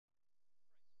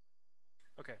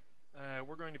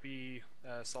We're going to be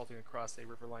salting across a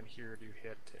river line here to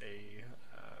hit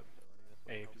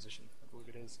a position, I believe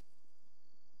it is,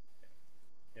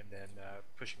 and then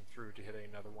pushing through to hit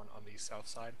another one on the south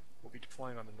side. We'll be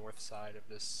deploying on the north side of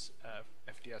this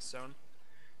FDS zone.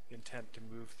 The intent to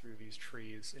move through these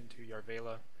trees into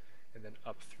Yarvela, and then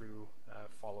up through,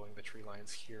 following the tree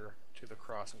lines here to the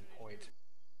crossing point.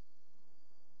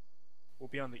 We'll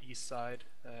be on the east side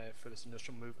for this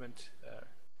initial movement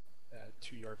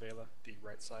to Yarvela, the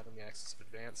right side on the axis of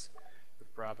advance,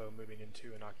 with Bravo moving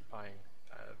into and occupying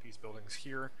these buildings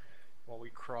here, while we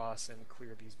cross and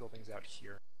clear these buildings out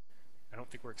here. I don't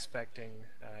think we're expecting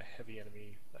heavy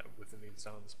enemy within these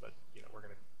zones, but we're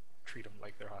going to treat them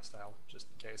like they're hostile, just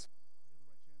in case.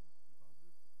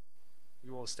 We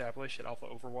will establish at Alpha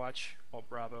Overwatch while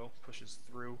Bravo pushes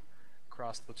through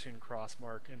across the platoon cross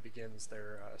mark and begins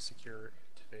their secure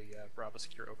to the Bravo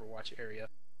secure Overwatch area.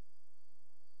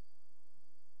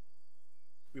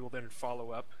 We will then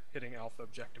follow up, hitting Alpha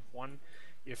Objective 1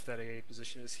 if that AA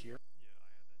position is here.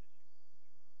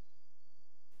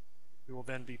 We will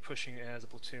then be pushing as a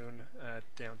platoon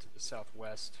down to the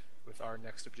southwest, with our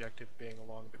next objective being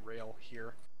along the rail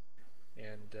here,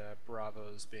 and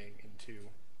Bravo's being into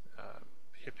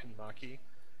Hipinmaki,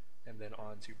 and then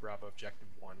on to Bravo Objective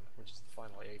 1, which is the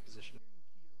final AA position.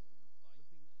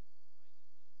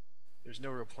 There's no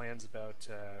real plans about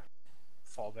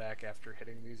fallback after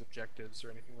hitting these objectives or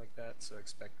anything like that, so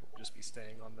expect we'll just be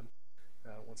staying on them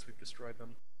once we've destroyed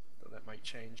them, though that might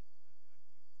change.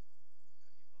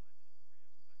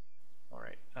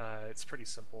 Alright, it's pretty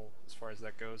simple as far as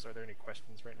that goes. Are there any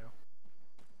questions right now?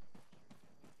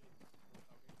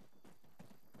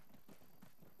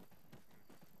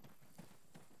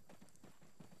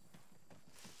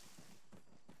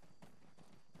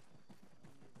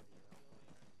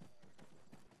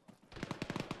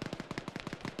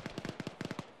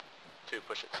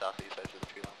 Push it southeast edge of the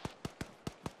tree line.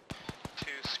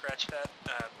 2, scratch that,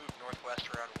 move northwest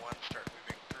around 1, start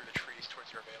moving through the trees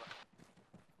towards Yarvela.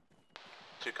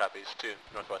 2 copies, 2,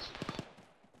 northwest.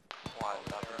 1,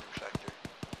 nothing, sector.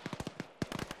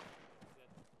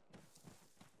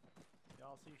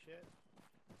 Y'all see shit?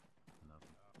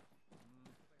 Nothing.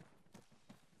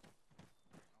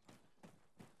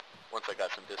 Once I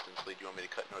got some distance lead, you want me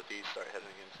to cut northeast, start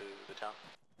heading into the town?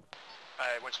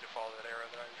 I want you to follow that arrow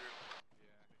that I drew.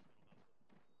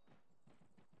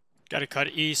 Gotta cut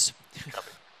east.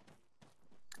 Copy.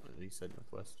 He said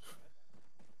northwest.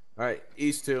 Alright,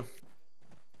 east 2.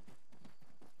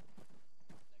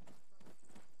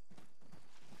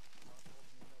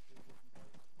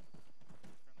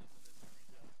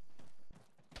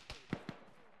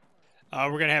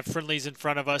 We're gonna have friendlies in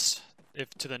front of us, if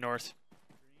to the north.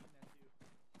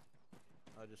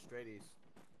 Just straight east.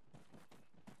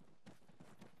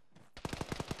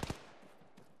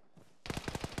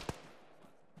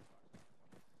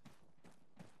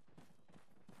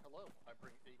 Hello, I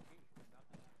bring 18.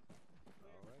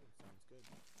 Alright, sounds good.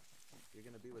 You're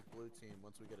gonna be with blue team.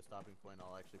 Once we get a stopping point,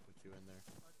 I'll actually put you in there.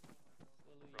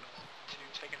 2,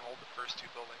 take and hold the first 2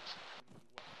 buildings.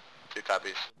 2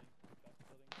 copies.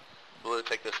 Blue,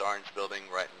 take this orange building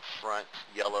right in front.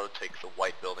 Yellow, take the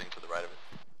white building to the right of it.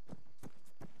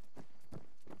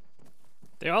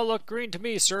 They all look green to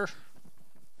me, sir. When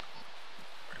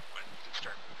you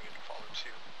start moving into follow 2,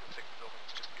 you'll take the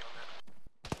buildings just beyond that.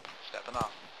 Stepping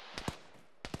off.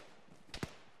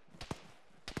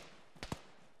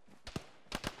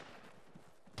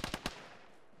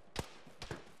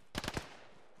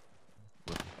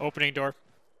 Opening door.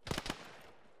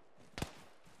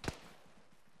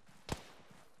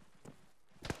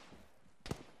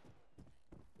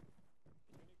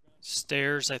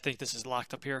 Stairs. I think this is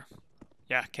locked up here.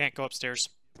 Yeah, can't go upstairs.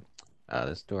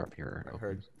 This door up here. I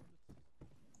heard.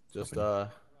 Just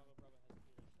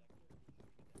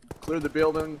clear the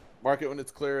building, mark it when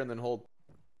it's clear, and then hold.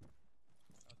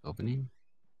 Opening.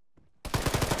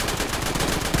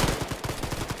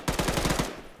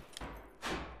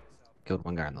 Killed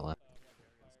one guy on the left.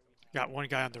 Got one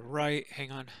guy on the right.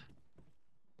 Hang on.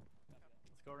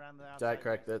 Let's go around the outside. Jack,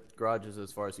 correct. That garage is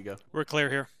as far as you go. We're clear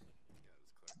here.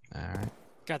 Alright.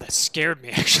 God, that scared me,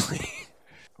 actually.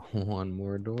 One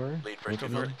more door. Lead for 2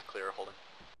 buildings, clear or holding.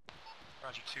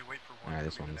 Roger 2, wait for 1. Alright,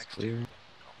 this one's clear. I'll move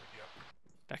you up.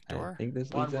 Back I door. think this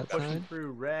One, leads we're pushing outside.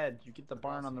 through red. You get the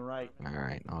barn on the right.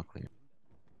 Alright, all clear.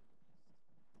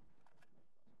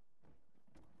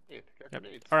 Hey, Yep.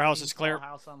 Our house is Small clear.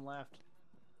 House on left,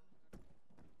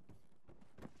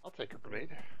 I'll take a grenade.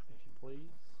 if you please.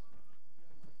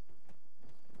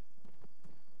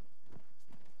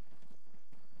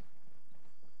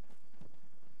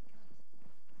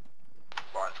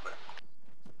 Barn's clear.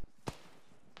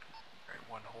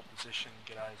 position,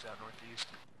 get eyes out northeast.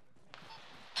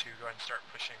 2, go ahead and start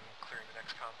pushing, clearing the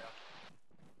next compound.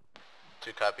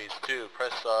 2 copies. 2,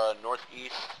 press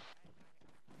northeast.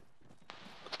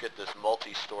 Let's get this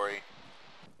multi-story.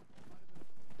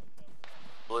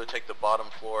 Blue, take the bottom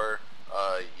floor.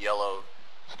 Yellow,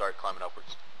 start climbing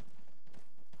upwards.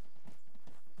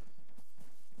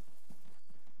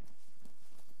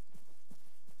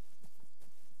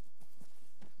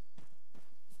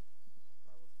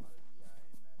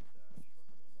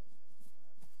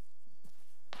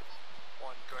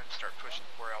 One, go ahead and start pushing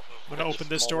 4 Alpha. I'm gonna open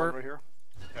this door. Right here.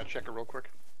 Gotta check it real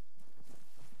quick.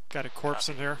 Got a corpse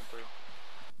in here.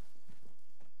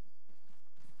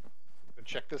 Gonna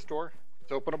check this door.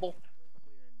 It's openable.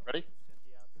 Ready?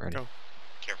 Ready. Go.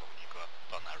 Careful when you go up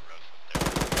on that roof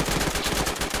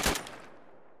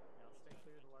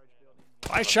up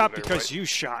there. I shot there, because right? you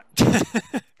shot.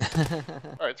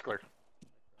 Alright, it's clear.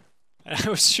 I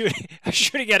was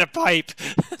shooting at a pipe.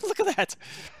 Look at that.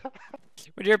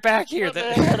 When you're back here,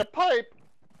 They had a pipe!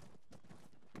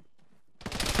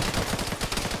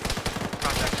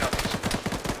 Contact southeast.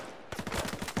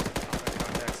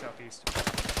 Contact southeast.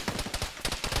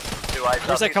 2 eyes where's that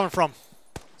southeast. coming from?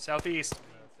 Southeast.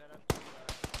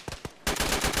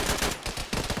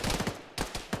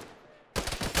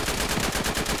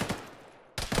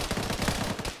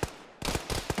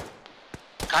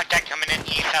 Contact coming in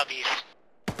east southeast.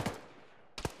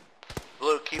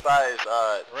 Blue, keep eyes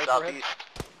Right southeast.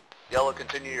 Yellow,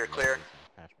 continue, you're clear.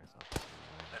 Patch myself.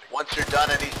 Once you're done,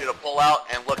 I need you to pull out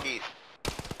and look east.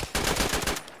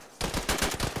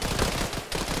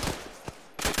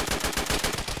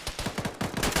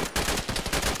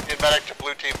 Need medic to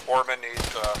blue team. Foreman needs,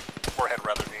 forehead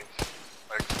rather needs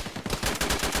legs.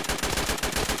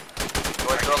 Go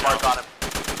ahead and throw a mark on him.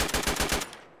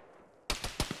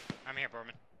 I'm here,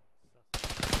 Borman.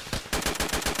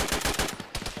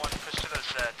 1, push to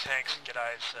those tanks and get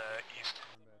eyes east.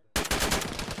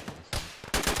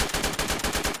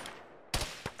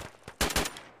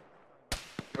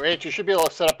 Wait, you should be able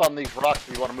to set up on these rocks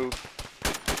if you want to move.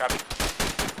 Copy.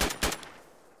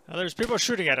 Now, there's people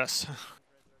shooting at us.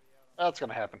 That's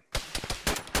gonna happen.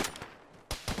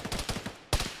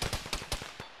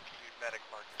 Medic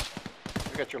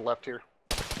markers. We got your left here.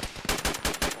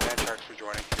 Land charts for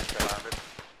joining. Just got armored.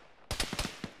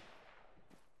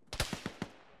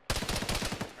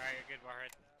 Alright, you're good,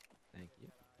 Warhead. Thank you.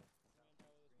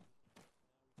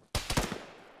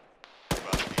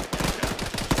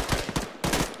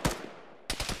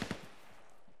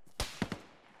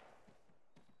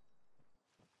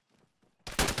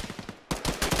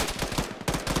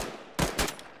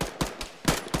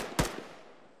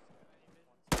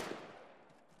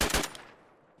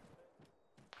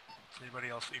 Anybody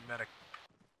else need medic?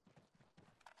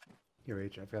 Here,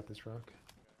 H, I've got this rock.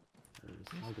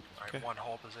 Alright, Okay. 1,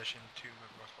 hold position, 2,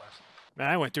 move northwest. Man,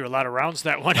 I went through a lot of rounds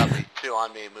that one. Copy. 2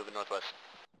 on me, moving northwest.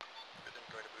 Then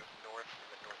going to move north and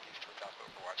then northeast towards Alpha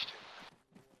Overwatch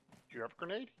 2. Do you have a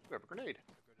grenade? You have a grenade.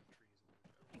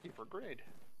 Thank you for a grenade.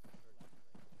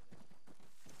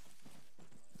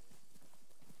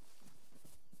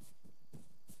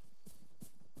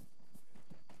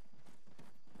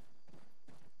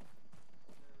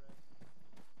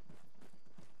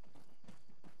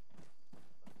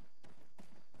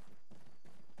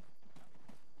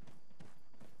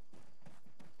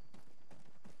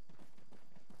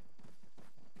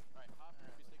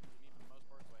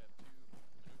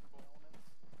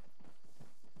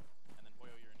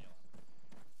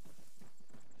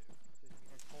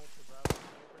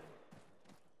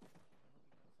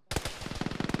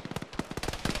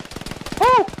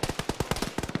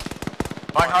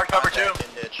 Mine hard cover 2.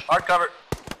 Hard cover.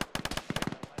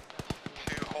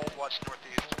 2, hold, watch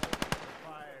northeast.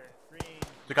 Fire. Green.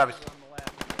 2 copies. On the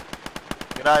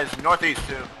left. Good eyes northeast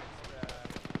 2. Next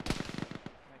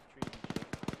tree.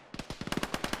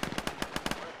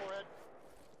 Forehead.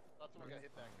 That's what we got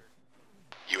hit back there.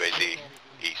 UAZ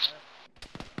east.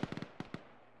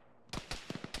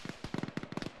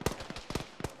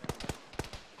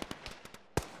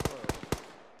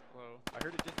 Whoa. I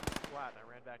heard it just flat and I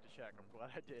ran back to check. I'm glad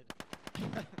I did.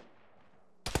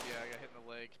 Yeah, I got hit in the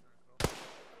leg.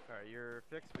 Alright, you're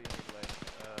fixed, but you need legs.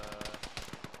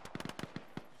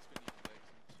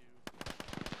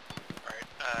 Alright,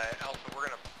 Alpha, we're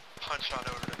gonna punch on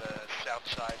over to the south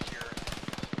side here,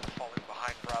 fall in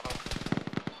behind Bravo.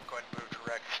 Go ahead and move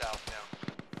direct south now.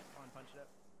 Come on, punch it up.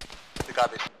 2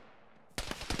 copies.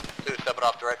 2, step it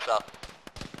off direct south.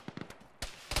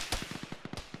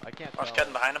 I can't I was tell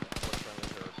cutting behind him. what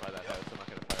friendlies are by that house. I'm not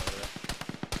gonna fire over there.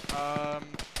 Um,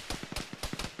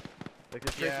 Like,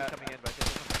 there's Yeah. traces coming in, but I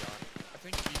think they're coming gone. I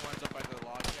think he winds up by the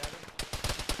log cabin.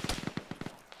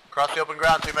 Cross the open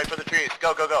ground, teammate for the trees.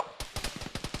 Go, go, go.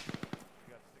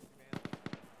 We got 60 man.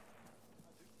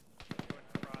 Going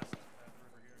across the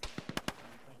river here.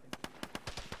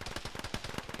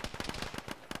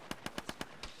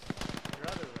 Your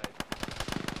other leg.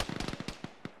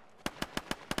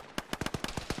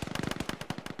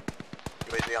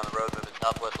 UAZ on the road moving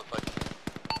southwest, looks like.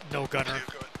 No gunner.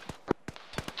 So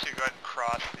you go ahead and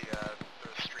cross the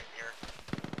stream here.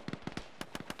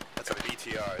 That's a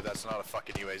BTR. That's not a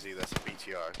fucking UAZ. That's a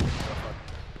BTR.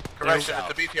 Correction, it's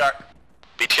a BTR.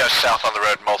 BTR south on the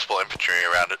road, multiple infantry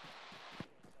around it.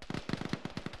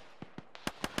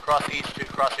 Cross east, dude.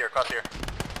 Cross here, cross here.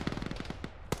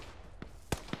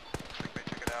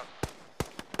 Check it out.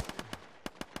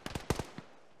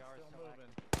 Still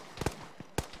moving.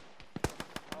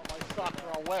 Oh, my socks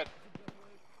are all wet.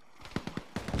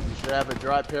 You should have a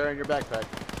dry pair in your backpack.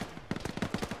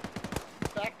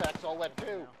 Backpack's all wet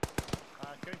too.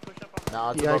 Can we push up on the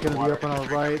Nah, it's Yeah, above the gonna be water. up on our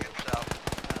right.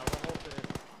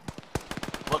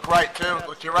 Look right, too.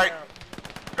 Look to your right.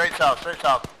 Straight south, straight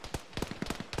south.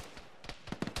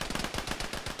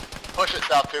 Push it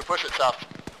south, too. Push it south.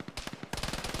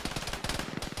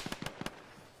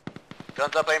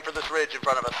 Guns up, aim for this ridge in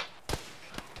front of us.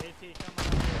 AT, come on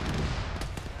up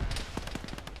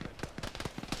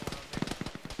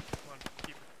Come on,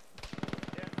 keep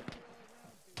here.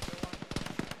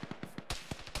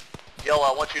 Yellow,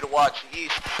 I want you to watch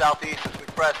east, southeast as we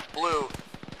press. Blue,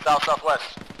 south,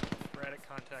 southwest. Brad at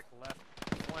contact left.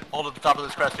 One. Hold at the top of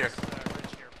this crest here.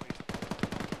 Ridge here, please.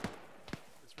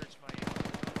 This ridge to my east.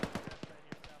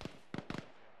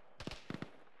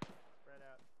 Spread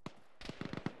out.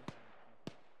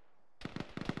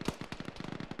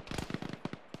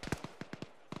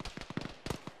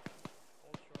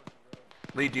 Hold short of the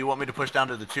road. Lee, do you want me to push down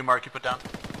to the 2 mark you put down?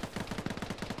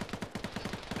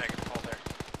 Negative, hold there.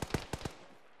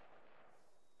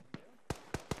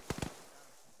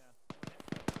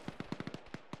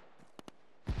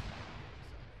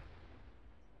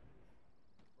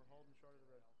 We're holding short of the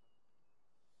road.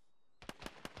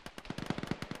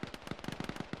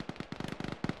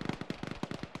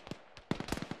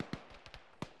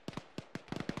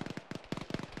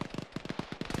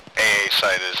 AA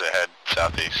site is ahead,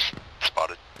 southeast.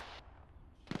 Spotted.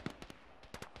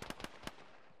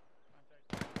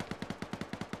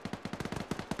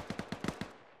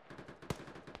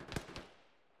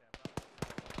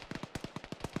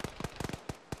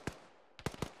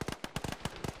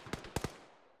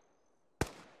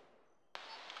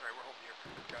 Alright, we're holding here,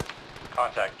 guys.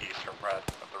 Contact east from Brad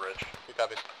of the ridge. Two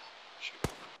copies. What's up? Alright, just shooting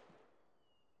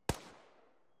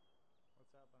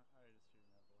out the way.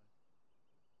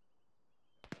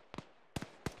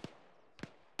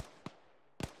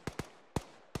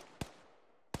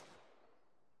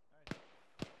 Nice.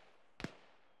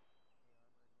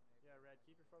 Yeah, Red,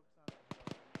 keep your focus on the hill.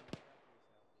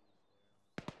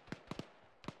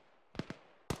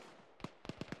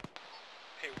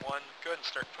 Hey, one, go ahead and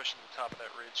start pushing the top of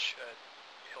that ridge at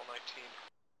Hill 19.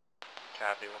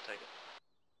 Copy, we'll take it.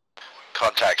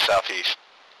 Contact southeast.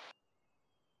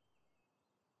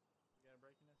 You got a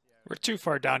break in this? Yeah. We're too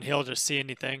far downhill to see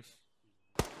anything.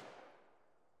 Can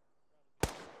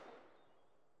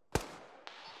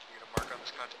you get a mark on this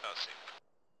contact? Oh, see.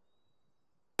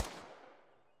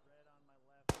 Red on my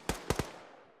left.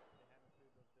 They haven't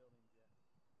cleared those buildings yet.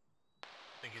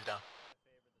 I think he's down. I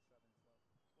favor the southern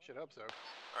slope. Should hope so.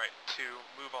 Alright, 2,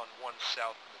 move on 1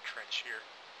 south in the trench here.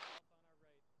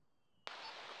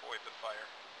 Avoid the fire.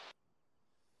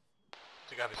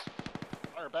 Two copies.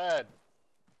 Fire bad.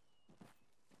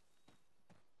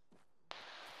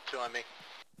 2 on me.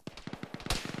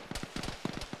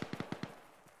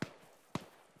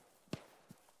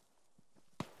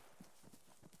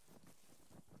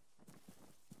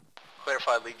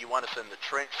 Clarify, lead. You want us in the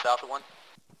trench south of 1?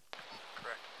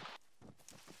 Correct.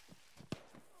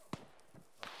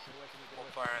 Hold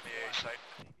fire on the AA site.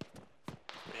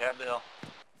 We have the hill.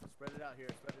 Spread it out here,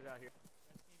 spread it out here.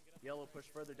 Yellow, push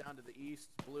further down to the east.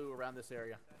 Blue, around this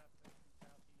area.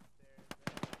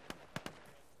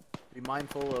 Be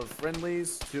mindful of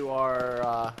friendlies to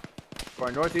our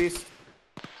northeast.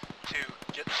 2,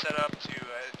 get set up to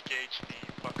engage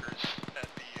the bunkers at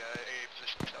the AA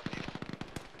position southeast.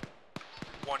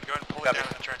 1, go ahead and pull it down in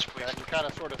the trench, please. Yeah, I can kind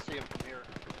of sort of see him from here.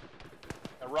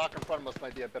 A rock in front of us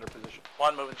might be a better position.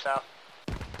 1 moving south.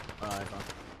 Alright, fine.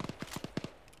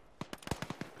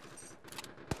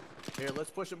 Here,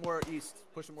 let's push it more east.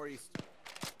 Push it more east.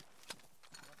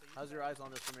 How's your eyes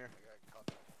on this from here?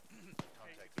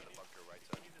 Contact to the bunker right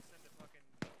side. You need to send a fucking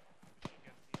machine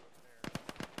gun team over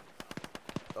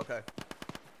there. Okay.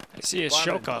 I see a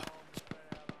Fireman. Shoka.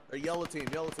 A yellow team,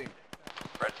 yellow team.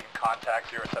 Red team. contact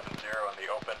 070 on the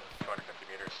open 250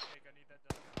 meters.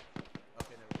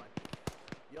 Okay, never mind.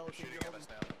 Yellow team, Shooting you're at us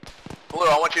holding. now. Blue,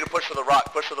 I want you to push for the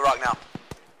rock. Push for the rock now.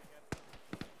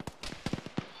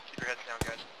 Keep your heads down,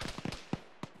 guys.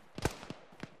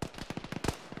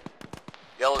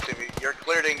 Yellow team, you're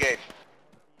clear to engage.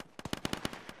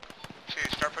 2,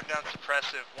 start putting down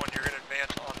suppressive. 1, you're going to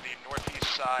advance on the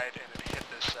northeast side and then hit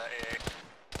this AA.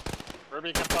 Wherever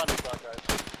you can find us, guys.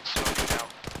 Smoking now.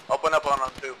 Open up on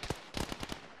 2.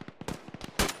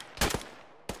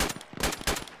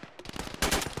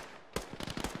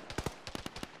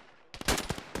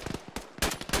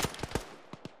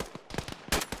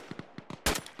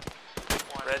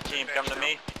 Red team, come to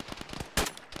me.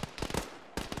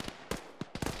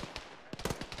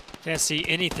 Can't see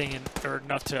anything or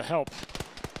enough to help.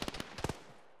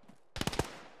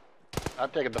 I'm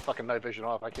taking the fucking night vision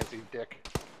off. I can't see dick.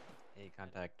 Hey,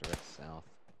 contact direct south.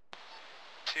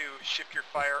 2, shift your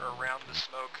fire around the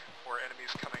smoke or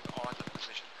enemies coming onto the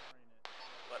position.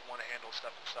 Let 1 handle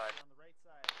stuff inside.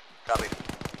 Copy.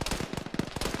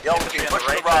 Yellow team, push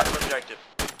for the rock. Objective.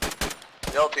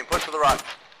 Yellow team, push for the rock.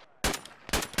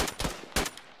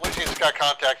 Blue team's got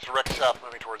contact direct south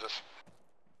moving towards us.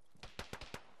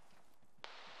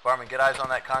 Barman, get eyes on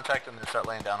that contact and then start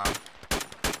laying down on him.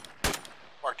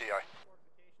 Mark DI.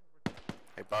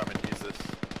 Hey, barman, use this.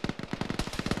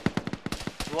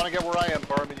 If you want to get where I am,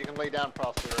 Barman, you can lay down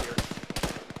possibly right here.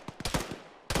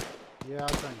 Yeah, I'll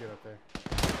try and get up there.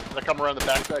 Should I come around the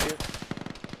backside here?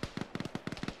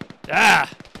 Ah!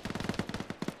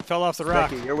 Fell off the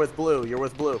rock. Becky, you're with blue. You're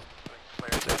with blue.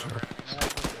 Flares down over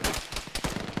enemies.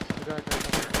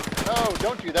 No,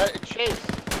 don't do that. It's Chase.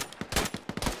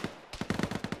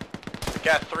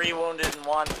 Got 3 wounded and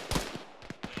 1.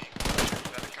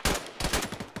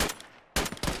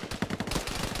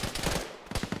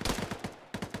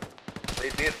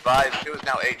 Please be advised, 2 is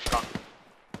now 8 strong.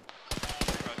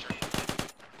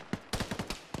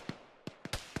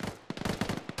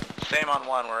 Same on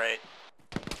 1, we're 8.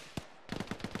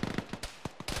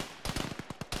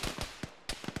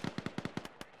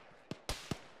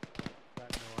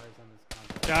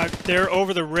 They're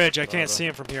over the ridge. I can't see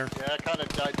them from here. Yeah, I kind of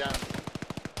died down.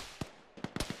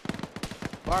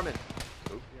 Barman.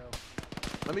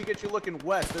 Let me get you looking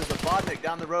west. There's a Vodnik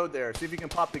down the road there. See if you can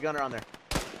pop the gunner on there.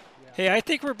 Hey, I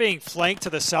think we're being flanked to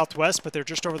the southwest, but they're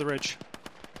just over the ridge.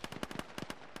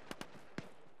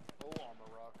 Oh, Arma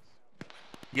rocks.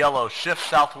 Yellow, shift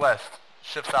southwest.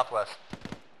 Shift southwest.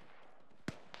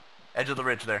 Edge of the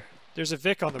ridge there. There's a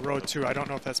Vic on the road, too. I don't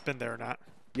know if that's been there or not.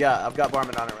 Yeah, I've got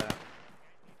Barman on it right now.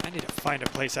 I need to find a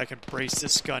place I can brace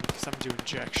this gun, because I'm doing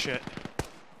jack shit.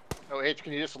 Oh, H,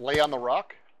 can you just lay on the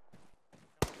rock?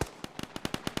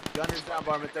 Gunner's down,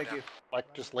 Barman. Thank you.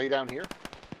 Like, just lay down here?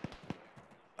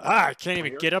 Ah, I can't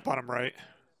even get up on him right.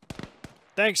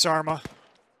 Thanks, Arma.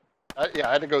 Yeah,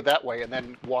 I had to go that way and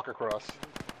then walk across.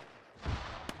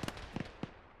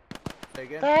 Say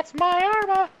again? That's my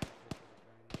Arma!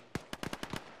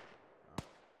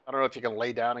 I don't know if you can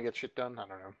lay down and get shit done. I don't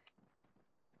know.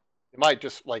 It might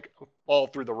just, like, fall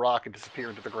through the rock and disappear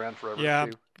into the ground forever, Yeah,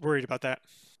 too. I'm worried about that.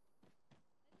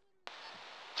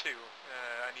 2,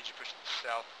 I need you pushing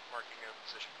south, marking a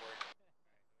position for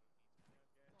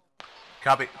you.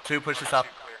 Copy. 2, push the south.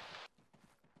 2 clear.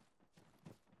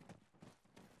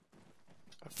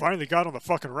 I finally got on the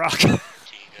fucking rock.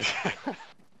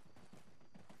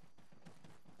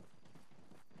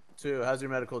 2, how's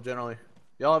your medical generally?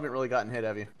 Y'all haven't really gotten hit,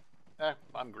 have you?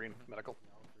 I'm green, medical.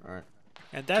 Alright.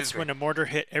 And that's when a mortar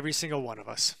hit every single one of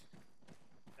us.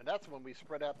 And that's when we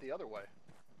spread out the other way.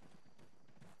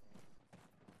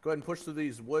 Go ahead and push through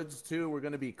these woods, too. We're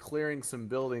going to be clearing some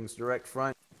buildings direct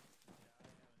front.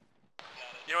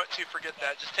 You know what, 2, forget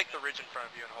that. Just take the ridge in front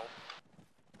of you and hold.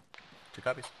 2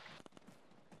 copies.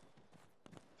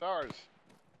 It's ours.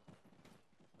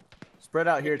 Spread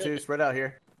out here, too. Spread out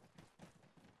here.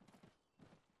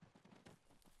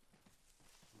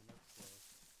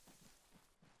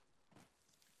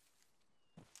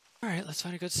 Alright, let's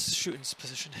find a good shooting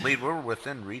position. Lead, we're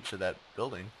within reach of that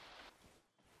building.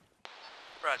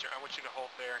 Roger, I want you to hold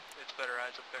there. It's better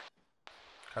eyes up there.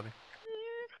 Copy.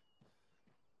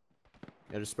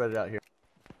 Yeah, just spread it out here.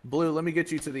 Blue, let me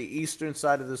get you to the eastern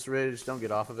side of this ridge. Don't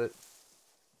get off of it.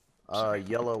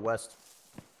 Yellow, west.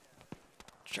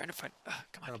 Trying to find... come on,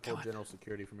 Trying to come pull on. general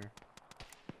security from here.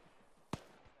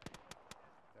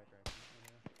 I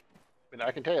mean, I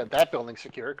can tell you that building's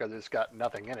secure because it's got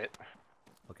nothing in it.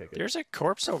 Okay, good. There's a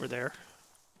corpse over there.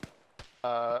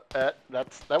 That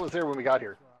was there when we got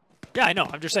here. Yeah, I know.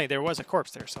 I'm just saying there was a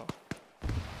corpse there, so...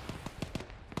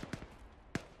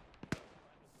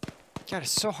 God,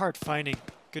 it's so hard finding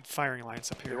Good firing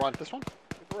lines up You here. want this one?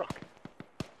 Get the rock.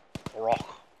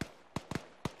 Rock.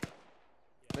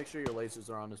 Make sure your lasers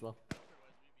are on as well.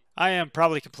 I am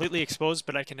probably completely exposed,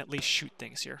 but I can at least shoot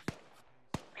things here.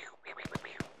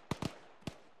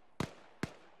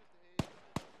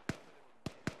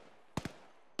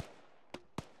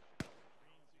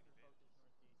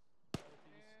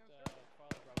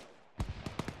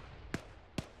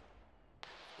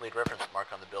 Lead reference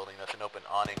mark on the building. That's an open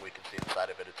awning. We can see inside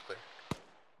of it. It's clear.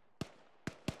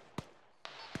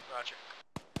 Roger.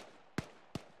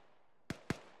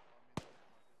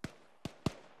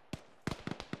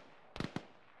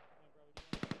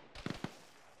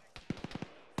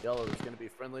 Yellow, there's going to be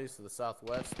friendlies to the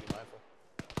southwest. Be mindful.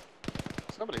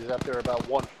 Somebody's out there about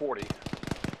 140.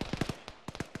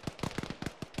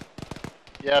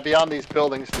 Yeah, beyond these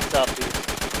buildings to the southeast.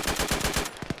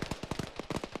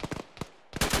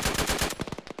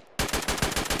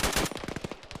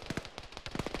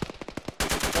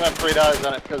 I have great eyes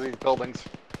on it because of these buildings.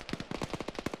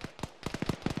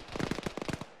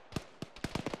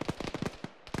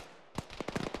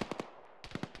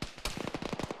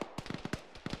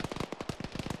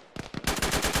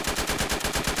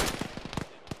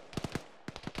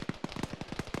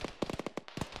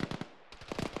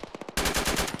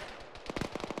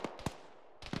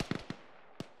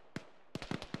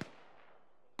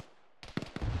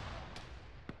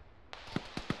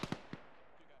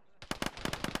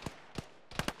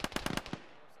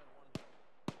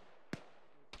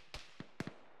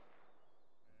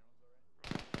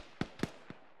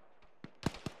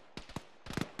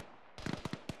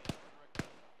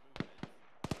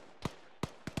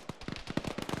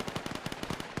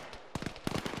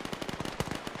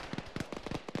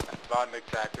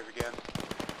 Bondnick's active again.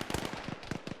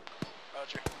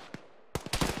 Roger.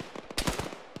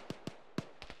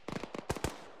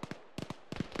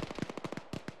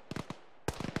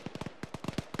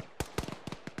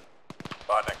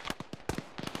 Bondnick.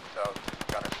 So,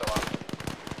 gunner still on.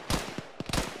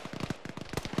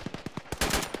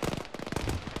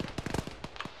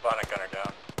 Bondnick gunner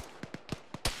down.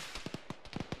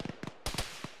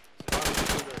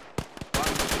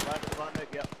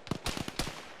 Bondnick, yep.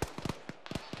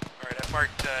 Alright, I've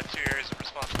marked 2 areas of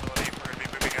responsibility. We're going to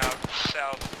be moving out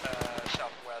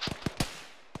southwest.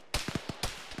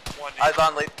 Eyes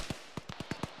on lead.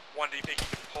 One, do you think you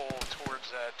can pull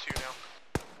towards 2 now?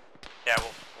 Yeah,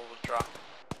 we'll withdraw.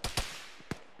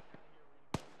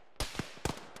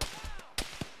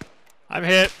 I'm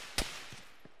hit.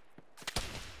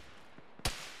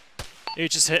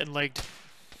 H is hit and legged.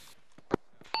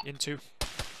 Into.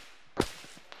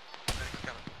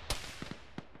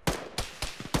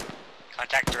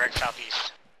 Contact direct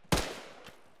southeast.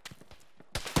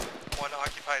 1,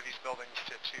 occupy these buildings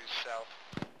to 2 south.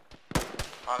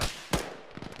 On it.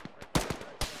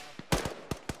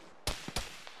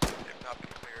 They've not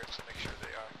been cleared, so make sure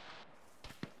they are.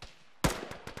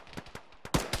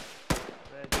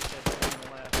 Red, just that building on the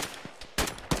left.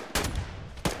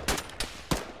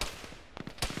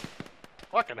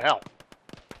 Fucking hell.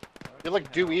 You're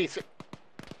like due east.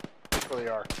 That's where they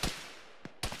are.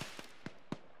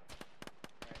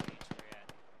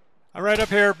 I'm right up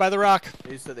here by the rock.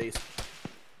 East to the east.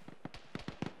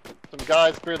 Some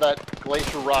guys clear that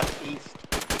glacier rock east.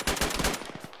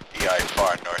 EI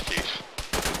far northeast.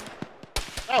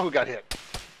 Oh, who got hit?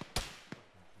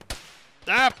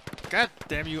 Ah! God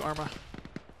damn you, Arma.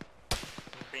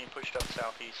 Being pushed up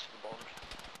southeast of the boulders.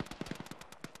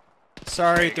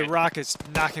 Sorry, the rock is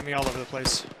knocking me all over the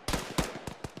place.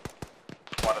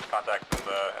 One is contact in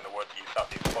the woods east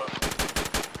southeast close.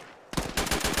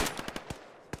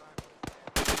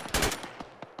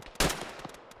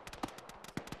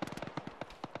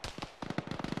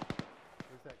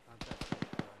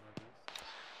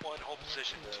 One, hold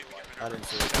position. 2, begin I maneuvering didn't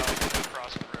see it. south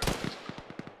across the road.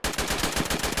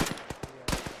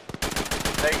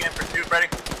 Say again for 2, Freddy.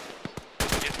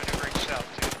 Begin maneuvering south,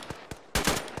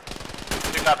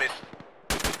 2. 2 copies.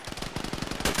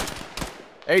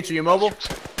 H, are you mobile?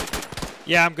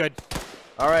 Yeah, I'm good.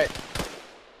 All right.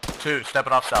 2,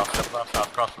 stepping off south,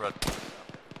 cross the road.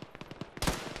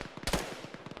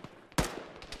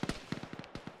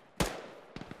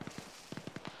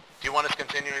 Do you want us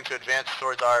continuing to advance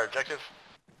towards our objective?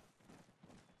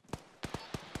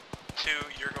 2,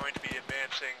 you're going to be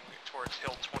advancing towards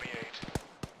Hill 28.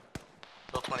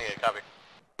 Hill 28, copy.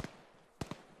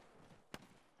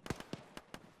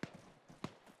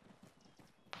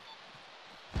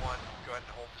 One, go ahead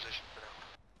and hold position for now.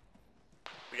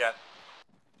 We got.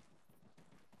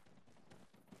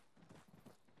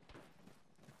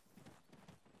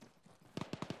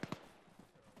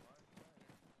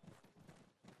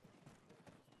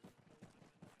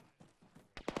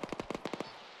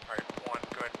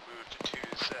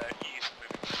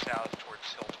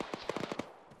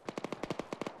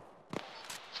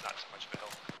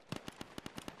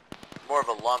 more of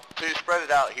a lump. 2, spread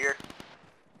it out here.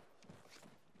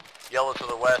 Yellow to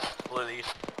the west, blue to the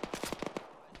east.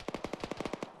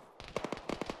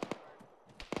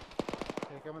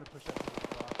 I'm gonna push up to the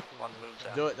block. One moves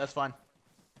out. Do it. That's fine.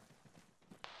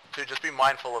 2, just be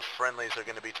mindful of friendlies are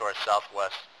going to be to our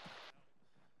southwest.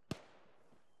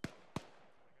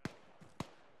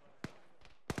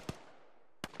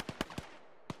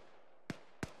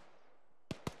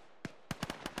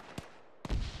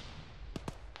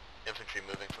 Infantry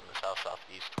moving from the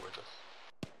south-southeast towards us.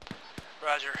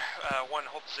 Roger. 1,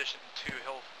 hold position. 2,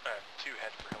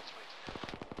 head for hill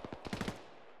 22.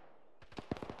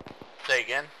 Say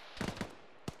again.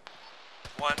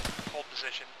 1, hold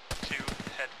position. 2,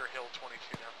 head for hill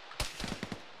 22 now.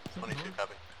 22,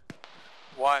 copy.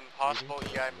 1, possible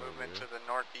EI movement to the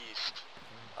northeast,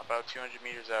 about 200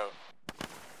 meters out.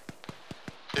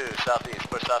 2, southeast,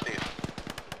 push southeast.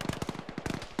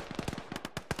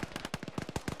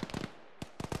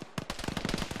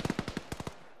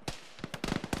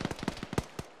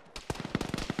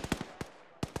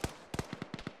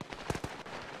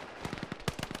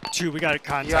 Two, we got a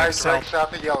contact EI's right south.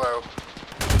 south of yellow.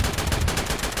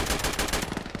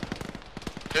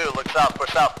 2, look south,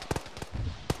 push south.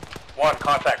 1,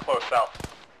 contact close south.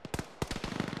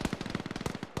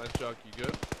 Nice, Chuck, you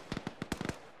good?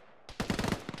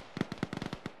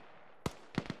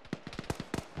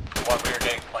 We are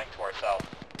getting flanked to our south.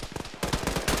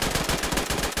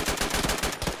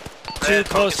 Two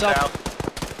close focus up.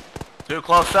 2,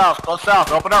 close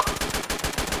south, open up.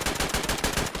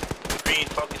 Green,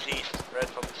 focus east. Red,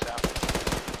 focus south.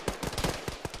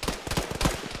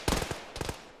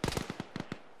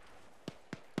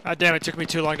 God damn, it took me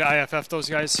too long to IFF those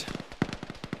guys.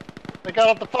 They got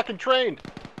off the fucking train.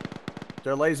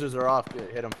 Their lasers are off.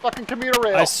 Hit them. Fucking commuter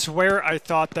rail. I swear I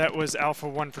thought that was Alpha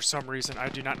 1 for some reason. I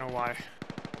do not know why.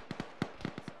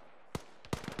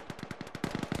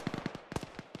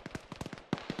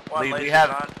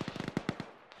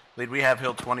 Lead, we have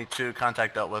Hill 22,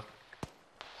 contact dealt with.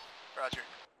 Roger.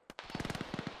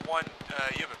 1,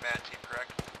 you have a man team,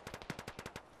 correct?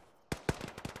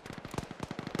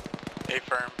 A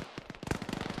firm.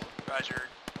 Roger.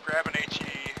 Grab an HE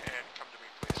and come to me,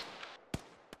 please.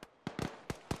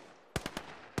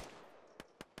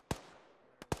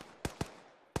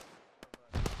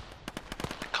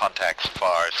 Contacts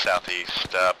far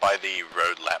southeast, by the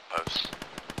road lamppost.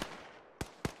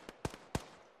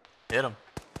 Hit him.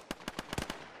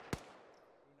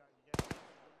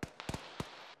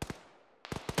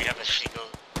 We have a single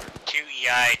 2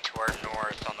 EI to our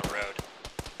north on the road.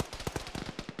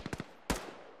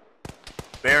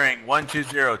 Bearing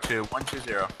 1202,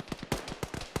 120.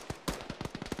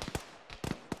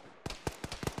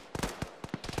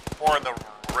 Or in the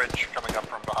ridge coming up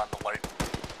from behind the light.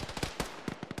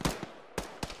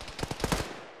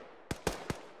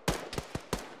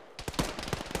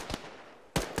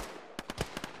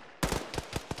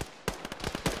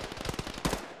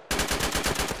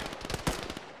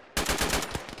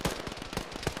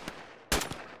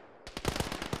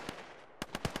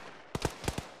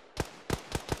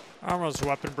 Arma's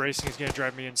weapon bracing is gonna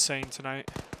drive me insane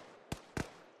tonight.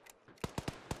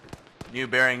 New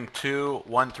bearing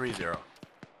 2130.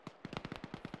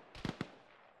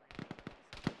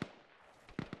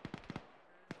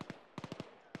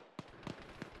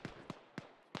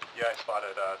 Yeah, I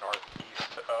spotted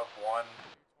northeast of 1,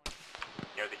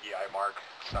 near the EI mark,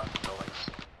 south of the buildings.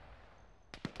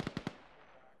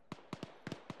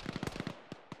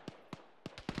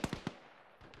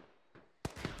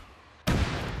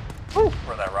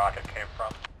 Where that rocket came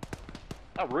from.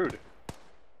 How rude.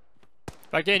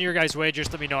 If I get in your guys' way,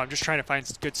 just let me know. I'm just trying to find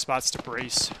good spots to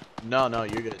brace. No,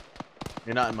 you're good.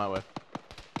 You're not in my way.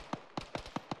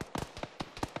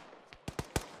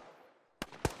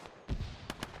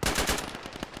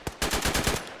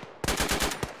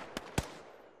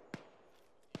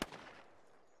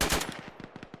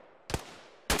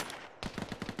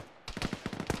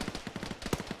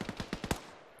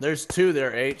 There's 2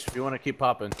 there, H, if you want to keep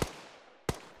popping.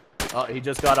 Oh, he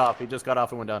just got off. He just got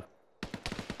off and went down.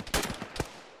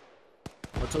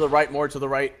 Go to the right, more to the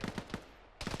right.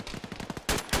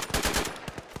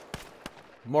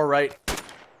 More right.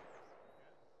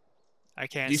 I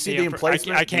can't Do you see see the him.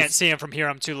 emplacement? Oh, I can't see him from here.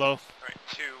 I'm too low. Alright,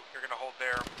 2, you're gonna hold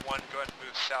there. 1, go ahead and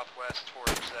move southwest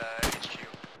towards HQ.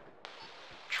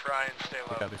 Try and stay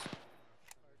low. Copies.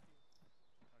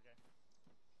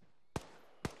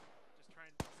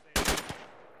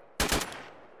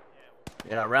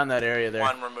 Yeah, around that area there.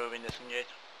 1, removing disengage.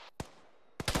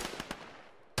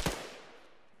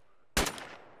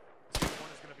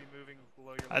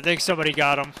 I think somebody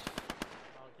got him.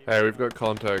 Hey, we've got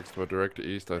contacts for direct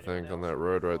east, I think, on that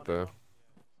road right there.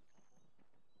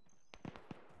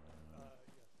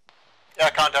 Yeah,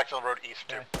 contacts on the road east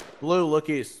too. Blue, look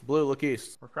east. Blue, look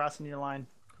east. We're crossing your line.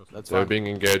 That's They're fine. being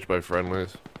engaged by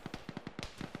friendlies.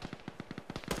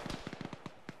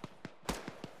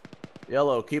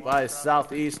 Yellow, keep eyes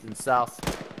southeast and south.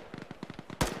 Fan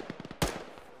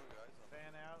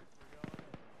out. We're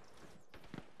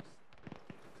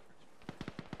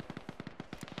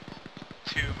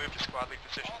going. 2, move to squad lead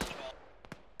position.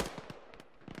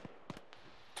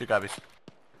 2 copies.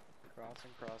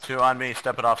 Crossing, crossing. 2 on me,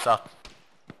 step it off south.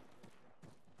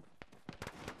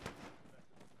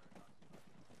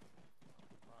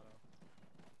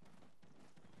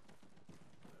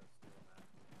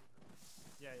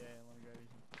 Yeah, let me go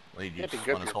easy. Lead, you Can't be just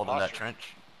good want for us your holding that posture.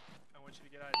 trench. I want you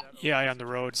to get eyes out. Yeah, on the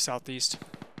road, southeast.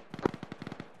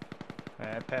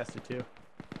 Alright, I passed it too.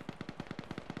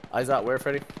 Eyes out where,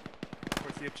 Freddy?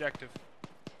 What's the objective?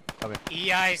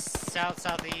 EI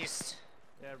south-southeast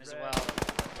Yeah, as red, well.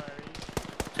 fire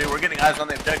east. 2, we're getting eyes on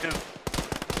the objective.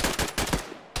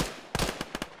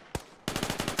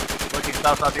 Looking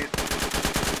south, southeast.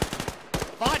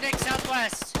 Vodnik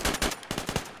southwest.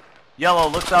 Yellow,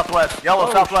 look southwest. Yellow,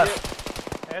 Oh, southwest.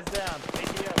 shit. Heads down.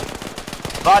 ATO.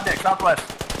 Vodnik, southwest.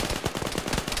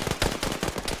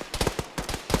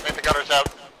 Make the gunners out.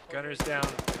 Gunners down.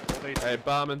 Hold AT. Hey,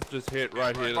 Barman's just hit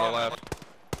right here to the left.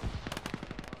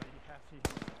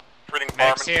 Reading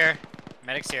Medics Barman. here.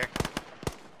 Medics here.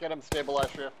 Get him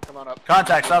stabilized here. Come on up.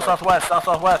 Contact, south, southwest, south,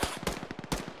 southwest.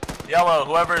 Yellow,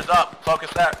 whoever is up, focus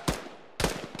that.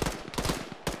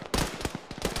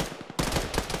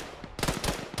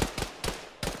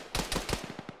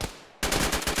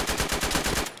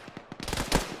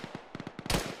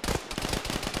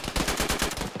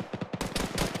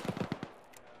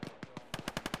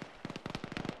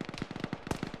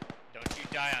 Don't you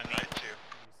die on me. Right, 2.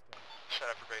 Set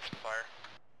up for base and fire.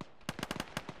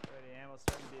 Ready, ammo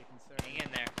starting to be a concern. Hang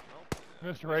in there.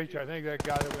 Mr. H, I think that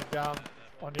guy that went down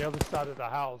on the other side of the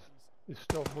house is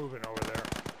still moving over there.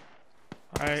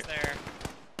 Alright. It's there.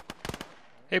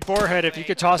 Hey, Boarhead, if you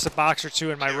could toss a box or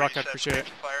 2 in my 2, ruck, I'd reset for appreciate it.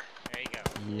 base and fire. There you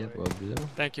go. Yep, will do.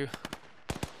 Thank you.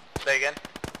 Say again.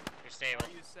 You're stable. Are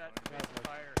you set? Base and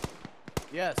fire.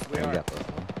 Yes, we I are. got this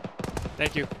one.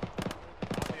 Thank you. On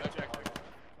the objective.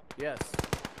 Yes.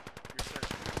 You're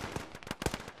searching.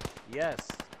 Yes.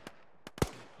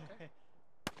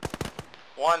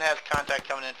 1 has contact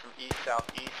coming in from east,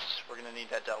 southeast. We're gonna need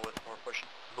that dealt with before pushing.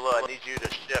 Blue, I need you to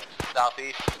shift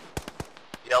southeast.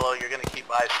 Yellow, you're gonna keep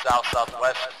eyes south,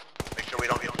 southwest. Make sure we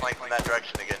don't get flanked from that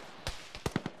direction again.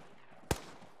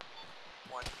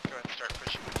 1, go ahead and start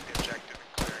pushing to the objective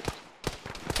and clearing.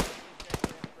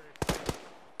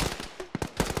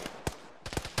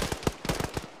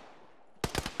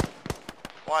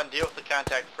 One, deal with the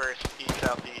contact first, east,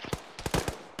 southeast.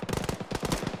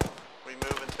 We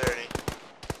move in 30.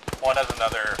 1 has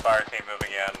another fire team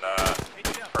moving in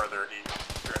further east,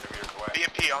 300 meters away.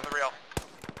 BMP on the rail.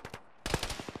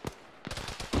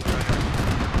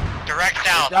 Direct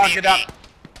south. Down, BMP. get down.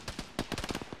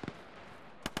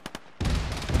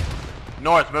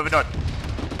 North, moving north.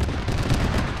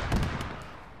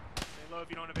 Stay low if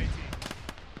you don't have AT.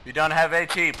 If you don't have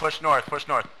AT, push north, push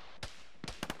north.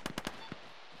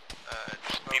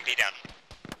 BMP down.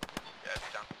 Yeah,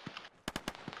 it's down.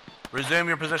 Resume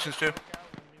your positions too.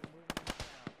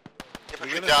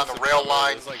 Infantry down the rail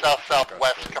line,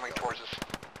 south-southwest coming towards us.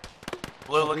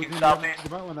 Blue looking southeast.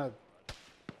 You might want to...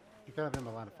 You kind of in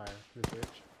the line of fire. This H.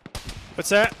 What's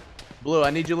that? Blue, I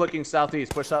need you looking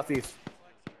southeast. Push southeast.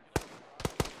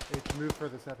 H, move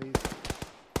further southeast.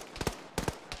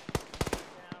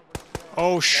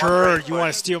 Oh, sure. You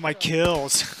want to steal my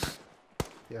kills.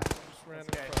 Yeah.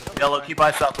 Yellow, keep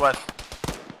eyes southwest.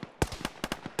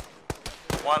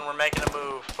 1, we're making a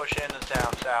move. Push in and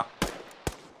down, south.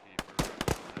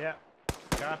 Yeah.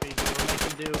 Copy. We're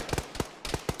making do.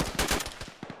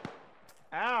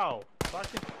 Ow!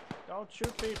 Fucking don't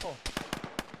shoot people.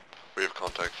 We have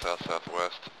contact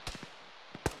south-southwest.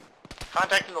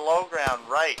 Contact in the low ground,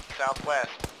 right, southwest.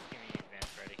 Give me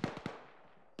advance ready.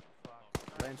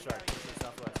 Land shark,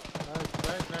 southwest.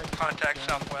 Nice. Contact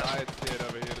southwest. Side hit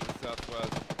over here to the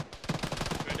southwest.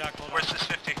 Good doc, hold on. Where's this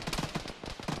 50?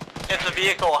 It's a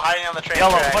vehicle hiding on the train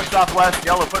Yellow, tracks. push southwest.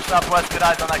 Yellow, push southwest. Good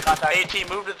eyes on that contact. AT,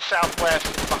 move to the southwest.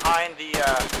 It's behind the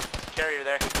carrier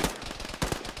there.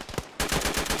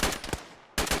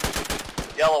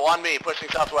 Yellow on me, pushing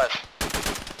southwest.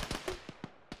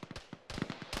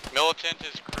 Militant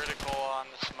is critical on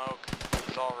the smoke.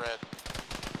 It's all red.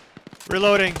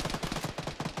 Reloading.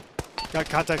 Got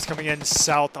contacts coming in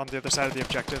south on the other side of the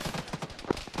objective.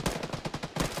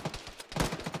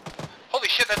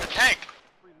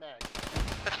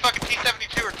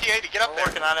 Katie, get up there.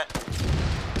 Working on it.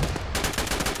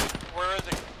 Where is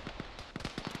it?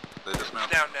 They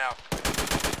dismounted. Down now.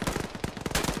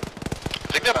 I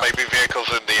think there might be vehicles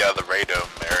in the radome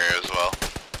area as well.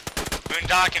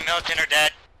 Boondock and Milton are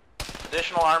dead.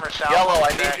 Additional armor south. Yellow, I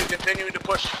need you continuing to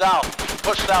push south.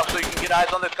 Push south so you can get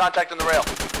eyes on this contact in the rail.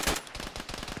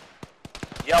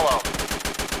 Yellow.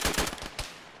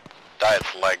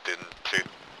 Diet's lagged in 2.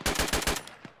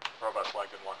 Robot's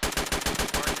lagged in 1.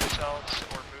 Mark yourselves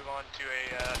or move on to a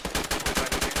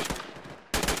location.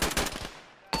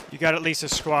 You got at least a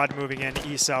squad moving in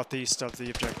east-southeast of the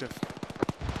objective.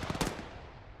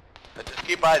 Just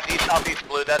keep eyes east, southeast,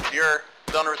 Blue. That's your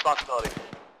zone of responsibility.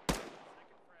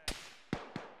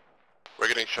 We're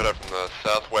getting shot at from the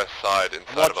southwest side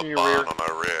inside of a barn on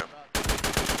our rear.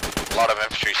 A lot of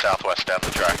infantry southwest down the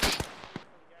tracks.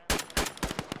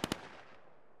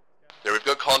 Yeah, we've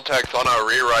got contacts on our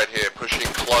rear right here, pushing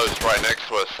close right next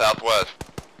to us, southwest.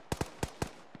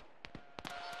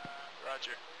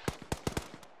 Roger.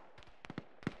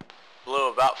 Blue,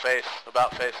 about face, look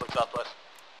southwest.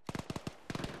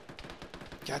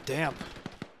 God damn.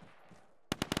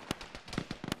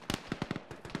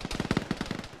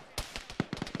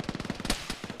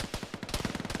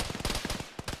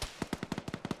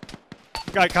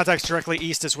 We got contacts directly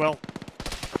east as well.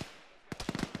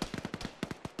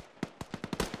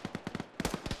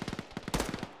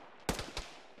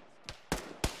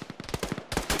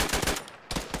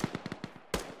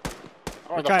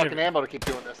 I don't have the fucking ammo to keep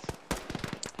doing this.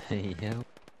 Yeah.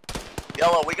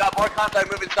 Yellow, we got more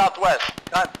contact moving southwest.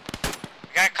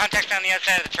 We got contacts on the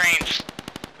outside of the trains.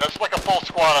 There's like a full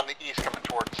squad on the east coming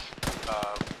towards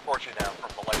Fortune now from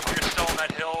the light. You're still on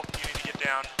that hill. You need to get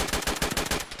down.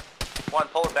 One,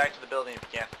 pull it back to the building if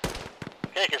you can.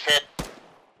 Kick his head.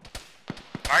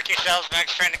 Mark yourselves,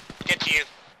 Max trying to get to you.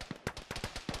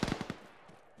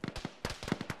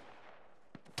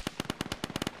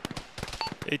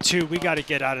 Hey, 2, we gotta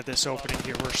get out of this opening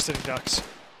here. We're sitting ducks.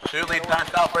 2, lead time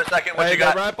south for a second. What Hey, you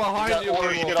got? right behind you,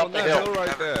 orders to get up the hill.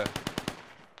 right there.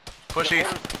 Push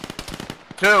east.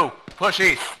 2, push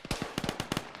east.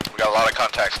 We got a lot of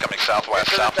contacts coming southwest,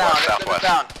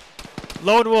 southwest.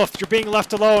 Lone Wolf, you're being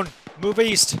left alone. Move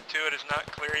east. 2, it is not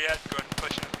clear yet. Go ahead and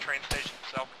push into the train station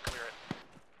itself and clear it.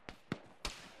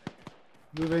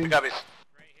 Moving. Copies.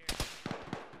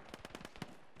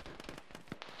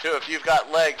 2, if you've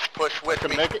got legs, push with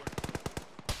me. Make it.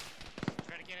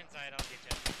 Try to get inside, I'll get you.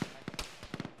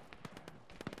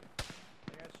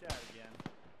 I got shot again.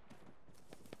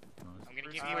 I'm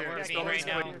gonna give you a work beam right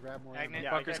now. Agnet.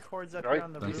 Yeah, I got cords up Right. here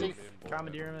on the roof.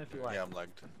 Commandeer them if you like. Yeah, I'm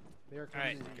lagged. They're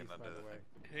Alright. coming in east, by the way.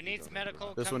 Who needs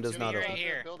medical? This Come one does to not me open. right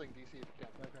here. Building, DC, if you can.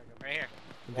 Right here.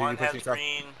 One has pushing south.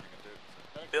 green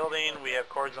building. We have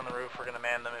cords on the roof. We're gonna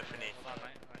man them if we need. Hold on, my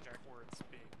track. Words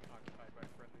being occupied by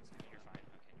friendlies. You're fine.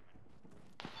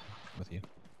 Okay. With you.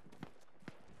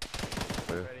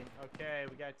 Ready? Okay,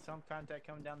 we got some contact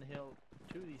coming down the hill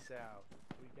to the south.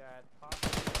 We got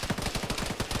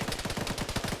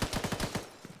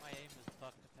My aim is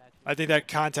fucked, Apache. I think that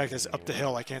contact is up the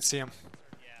hill. I can't see him.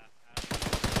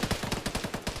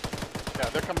 Yeah,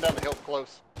 they're coming down the hill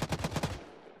close.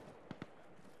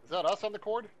 Is that us on the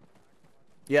cord?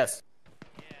 Yes.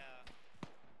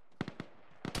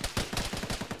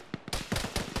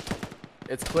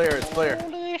 It's clear, it's clear.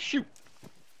 Holy shoot.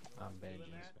 I'm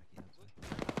bandaging this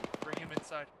Bring him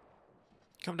inside.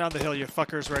 Come down the hill, you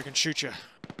fuckers, where I can shoot you.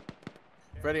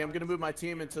 Freddie, I'm gonna move my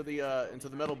team into the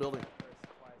metal building.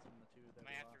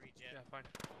 Might have to regen. Yeah, fine.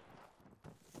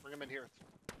 Bring him in here.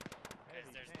 There's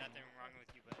nothing wrong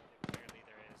with you, but clearly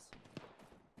there is.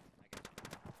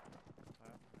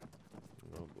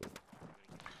 Oh, boy.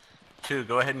 2,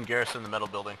 go ahead and garrison the metal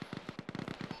building.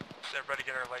 So everybody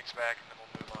get our legs back and then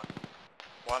we'll move on.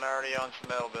 1 already owns the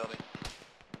metal building.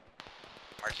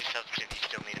 Mark yourself if you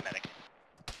still need a medic.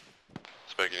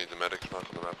 Specky needs a medic, mark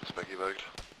on the map, Specky lagged.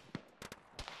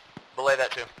 Belay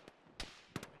that too.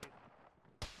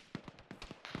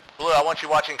 Blue, I want you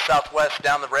watching southwest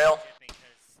down the rail.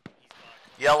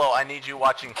 Yellow, I need you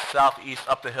watching southeast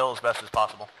up the hill as best as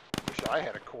possible. Wish I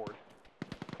had a cord.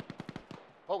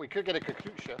 Oh, we could get a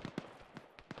Kakusha.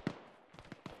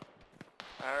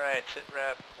 Alright, sit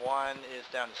rep 1 is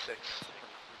down to 6.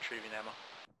 Retrieving ammo.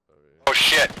 Oh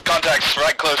shit, contacts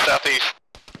right close southeast.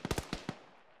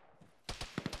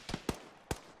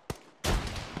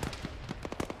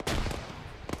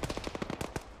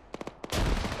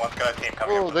 One's got a team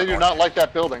coming up Oh, from they the do north. not like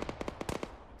that building.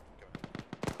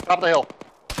 Top of the hill.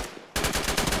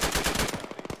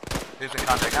 Who's in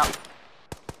contact now?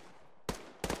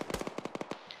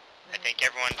 I think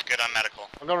everyone's good on medical.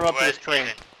 I'm going up to this train.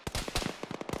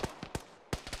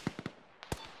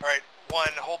 Alright, 1,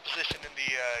 hold position in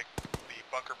the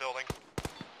bunker building.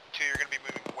 2, you're going to be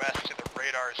moving west to the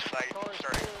radar site,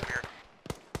 starting to clear.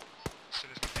 As soon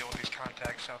as we deal with these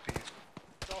contacts southeast.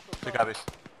 2 copies.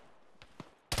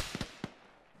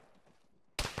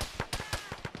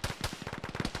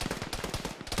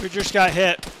 We just got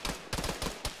hit.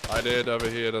 I did over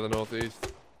here to the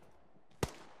northeast.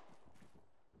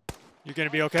 You gonna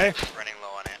be okay? Running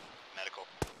low on medical.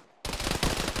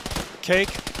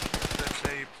 Cake. That's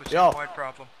a platoon-wide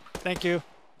problem. Thank you.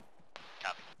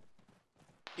 Copy.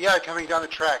 Yeah, coming down the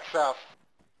track, south.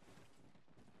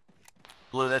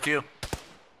 Blue, that's you.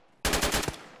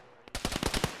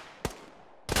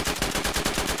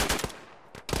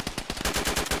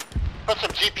 Put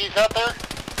some GPs out there.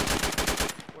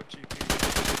 What GP?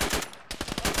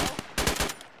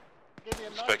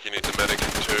 Specky needs a medic in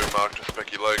 2, marked with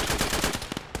Specky legs.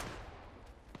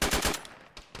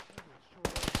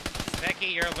 Becky,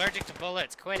 you're allergic to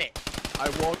bullets. Quit it. I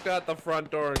walked out the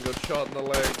front door and got shot in the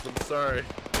legs. I'm sorry.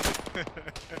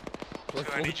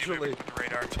 I need you to move to the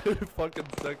radar. 2 fucking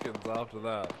seconds after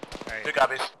that. Right. 2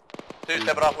 copies. 2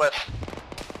 stepping off west.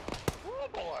 Oh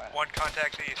boy. 1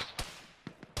 contact east.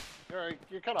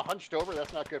 You're kind of hunched over.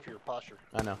 That's not good for your posture.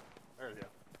 I know. There you go.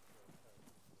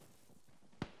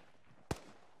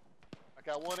 I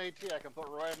got 1 AT. I can put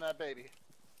right in that baby.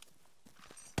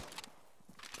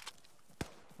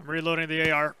 I'm reloading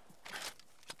the AR.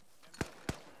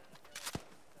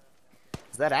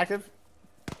 Is that active?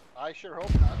 I sure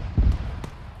hope not.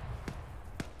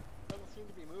 Doesn't seem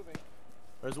to be moving.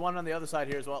 There's one on the other side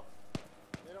here as well.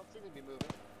 They don't seem to be moving.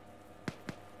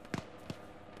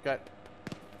 Okay.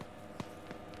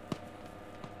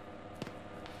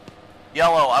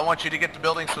 Yellow, I want you to get the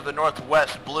buildings to the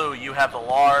northwest. Blue, you have the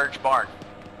large barn.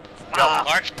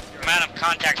 Large amount of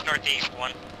contacts northeast.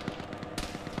 1.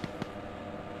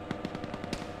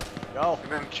 Go.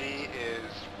 MMG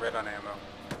is red on ammo.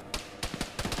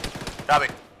 Copy.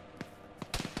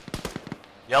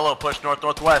 Yellow, push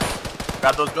north-northwest.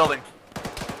 Grab those buildings.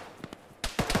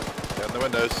 Down the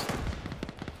windows.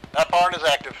 That barn is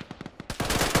active.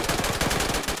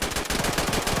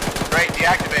 Great,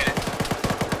 deactivate it.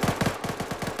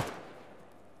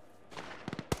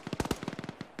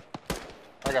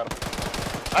 I got him.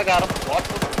 I got him. Watch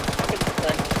the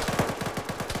thing.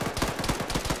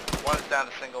 1's down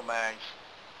to single mags.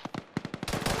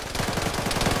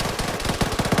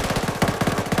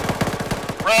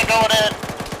 Frag going in.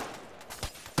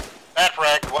 That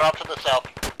frag went off to the south.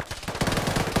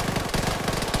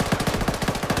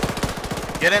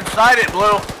 Get inside it,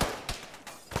 Blue.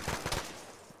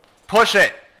 Push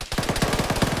it.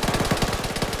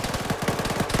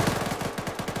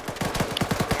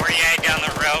 Where you at down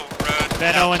the road?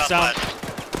 Ben Owens down.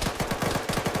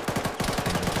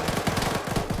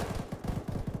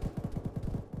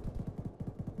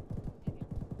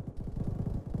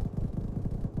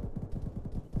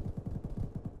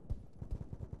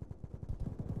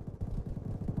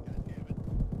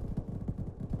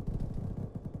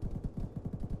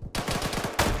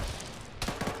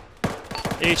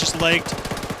 H is legged.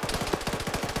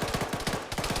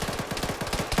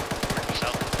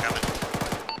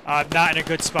 Not in a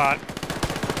good spot.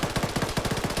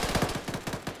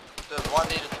 Does 1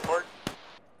 need support?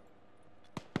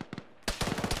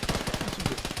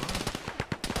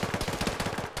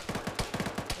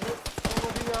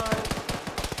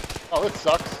 Oh, this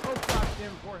sucks. Oh,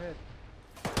 goddamn forehead.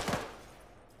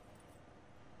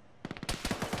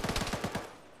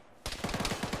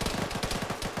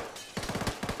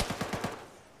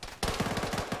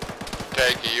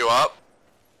 Cake, are you up?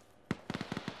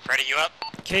 Freddy, you up?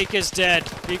 Cake is dead.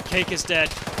 Big Cake is dead.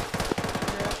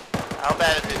 How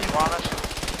bad is it? You want us?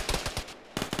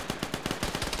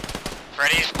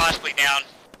 Freddy's possibly down.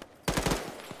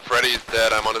 Freddy's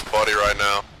dead, I'm on his body right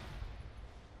now.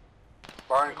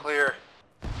 Barn clear.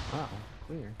 Wow,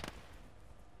 clear.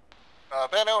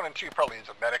 Van Owen and 2 probably needs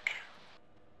a medic.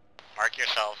 Mark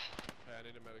yourself. Hey, I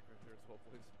need a medic right here as well,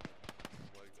 please.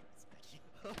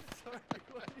 I'm sorry,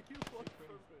 why do you look for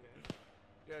me?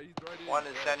 Yeah, he's right in. 1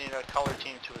 is sending a color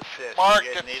team to assist. Mark,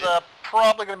 You guys need it's it?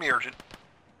 probably going to be urgent.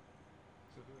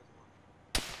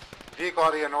 Vehicle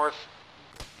out of your north.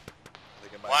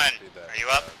 1, are you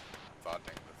up?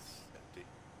 Voting that's empty.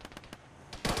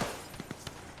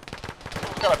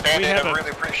 Got a band-aid, have I a- really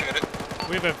appreciate it.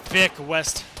 We have a Vic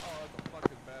west. Oh, that's a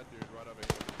fucking bad dude right over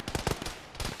here.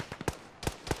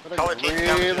 But it's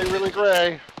really, really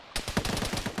gray.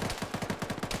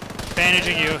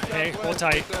 Bandaging you. Hey, hold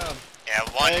tight. Yeah,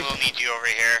 1 will need you over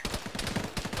here.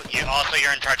 Also,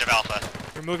 you're in charge of Alpha.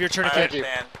 Remove your I tourniquet.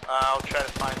 understand. I'll try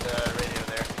to find the radio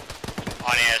there.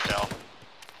 On ASL.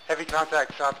 Heavy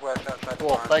contact southwest outside the Cool,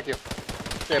 barn. thank you.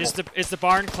 Stable. Is the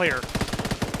barn clear?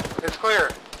 It's clear.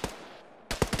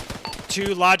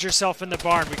 2, lodge yourself in the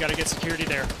barn. We gotta get security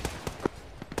there.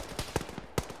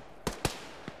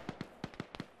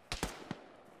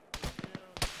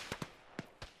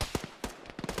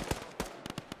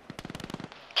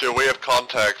 Two, we have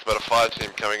contacts about a fire team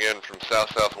coming in from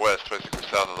south-southwest, basically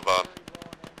south of the barn.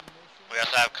 We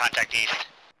also have contact east.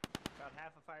 About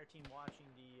half a fire team watching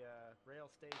the rail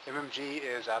station. MMG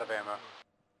is out of ammo.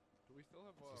 Do we still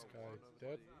have this guy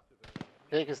dead?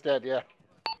 Cake is dead, yeah.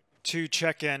 2,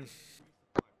 check in.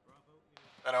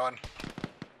 And Owen.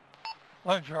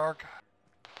 Line shark.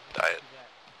 Diet.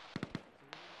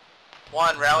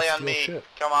 1, rally on Steal me. shit.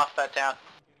 Come off that town.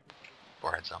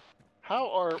 Foreheads up. How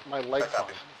are my legs on?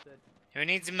 Who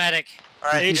needs a medic?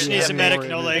 Alright, H needs a medic,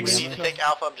 no legs. we need to take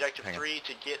Alpha Objective 3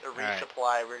 to get a Alright.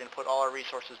 resupply. We're going to put all our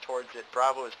resources towards it.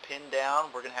 Bravo is pinned down.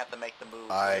 We're going to have to make the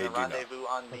move. I We're do gonna not. rendezvous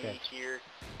on me Okay. here.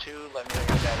 2, let me know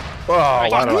your status. Oh,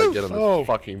 why do I get in Oh. this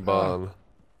fucking barn?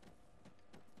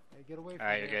 Hey, get away from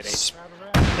Alright, you're me. good, H.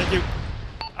 Thank you.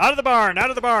 Out of the barn! Out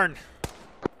of the barn!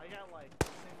 I got like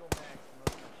single mags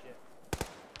for most of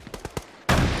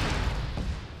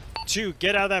my shit. 2,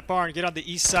 get out of that barn. Get on the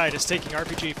east side. It's taking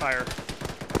RPG fire.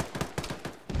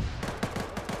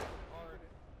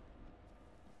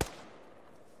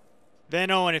 Van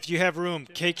Owen, if you have room,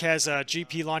 Cake has a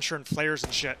GP launcher and flares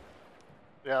and shit.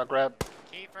 Yeah, I'll grab.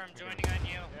 Kiefer, I'm joining on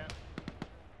you.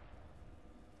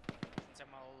 Since I'm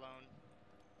all alone.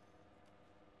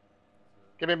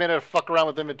 Give me a minute to fuck around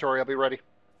with inventory. I'll be ready.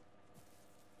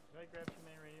 Should I grab 2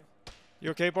 main radios? You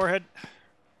okay, Boarhead?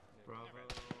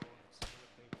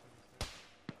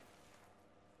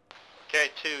 Okay,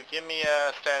 2, give me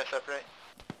a status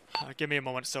update. Give me a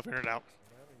moment to still figure it out.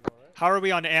 How are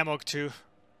we on ammo, 2?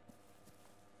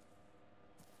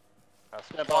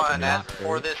 Stand by. 1, as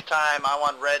for this time, I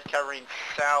want red covering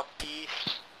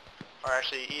southeast, or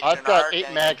actually eastern I've got arc, 8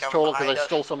 and mags come total because behind I us.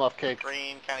 stole some off Cake.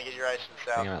 Green, kind of get your eyes to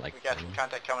the south. think I'm at, like, We got some 3.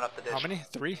 contact coming up the ditch. How many?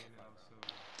 3?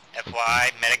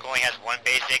 FYI, medic only has 1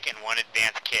 basic and 1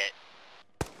 advanced kit.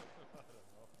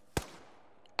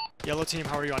 Yellow team,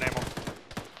 how are you on ammo?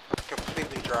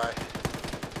 Completely dry.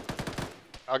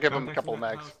 I'll give him a couple of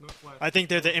mags. I think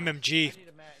they're the MMG. Does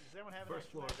anyone have an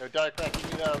extra mag? No, Diacrack,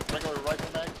 you need a regular rifle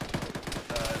mag?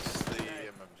 It's the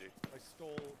MMG. I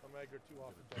stole a mag or 2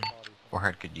 off the dead body.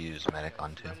 Warhead could use medic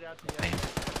on 2.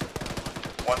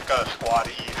 One's got a squad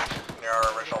east near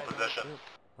our original position.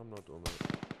 I'm not doing that.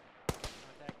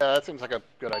 Yeah, that seems like a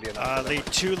good idea. Lead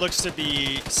 2 looks to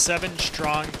be 7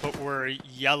 strong, but we're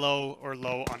yellow or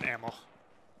low on ammo.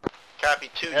 Copy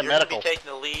 2, And you're going to medical. be taking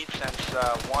the lead since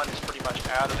 1 is pretty much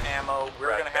out of ammo.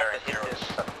 We're going to have to hit this.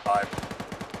 5.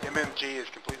 MMG is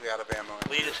completely out of ammo.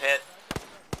 Lead is hit.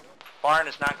 Barn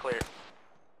is not clear.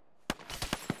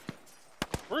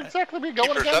 Where exactly are we going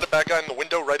Kiefer, is again? that a bad guy in the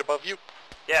window right above you?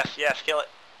 Yes, kill it.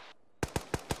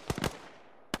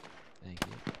 Thank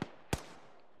you.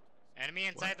 Enemy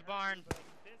inside the barn.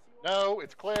 No,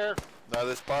 it's clear. No,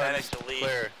 this barn Managed is to lead.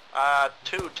 clear.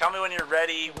 2, tell me when you're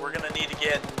ready. We're going to need to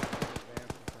get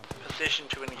position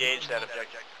to engage that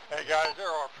objective. Hey guys, there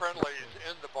are friendlies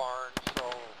in the barn, so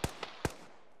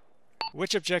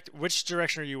Which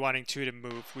direction are you wanting to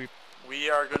move? We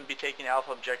are going to be taking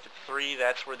Alpha Objective 3.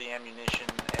 That's where the ammunition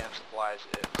and supplies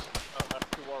is. That's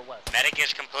to our west. Medic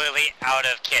is completely out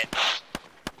of kits.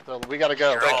 So we gotta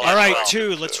go. You're all Alright, well.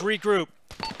 2, let's regroup.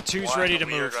 2's 1, ready to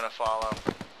we are move. going to follow.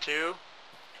 2,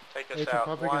 take us Hey, out.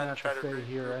 probably 1, gonna have try to to stay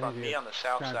here. regroup I on need me to on the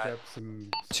south scratch side. up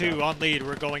some 2 on lead,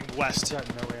 we're going west. Got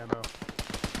no ammo.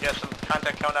 You got some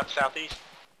contact coming up southeast.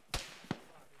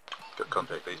 Got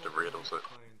contact east of Red also.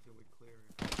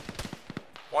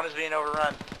 1 is being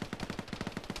overrun.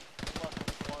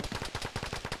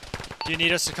 Do you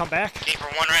need us to come back? Keeper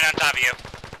 1 right on top of you.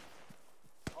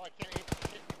 Oh, I can't aim for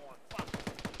shit anymore. Fuck.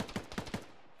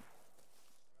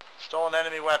 Stolen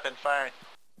enemy weapon firing.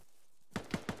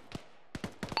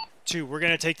 2, we're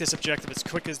gonna take this objective as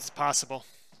quick as possible.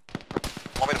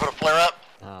 Want me to put a flare up?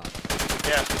 Oh.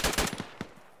 Yes.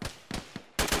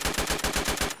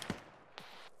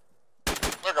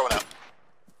 They're going up.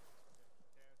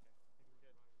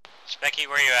 Specky,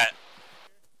 where you at?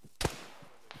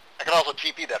 I can also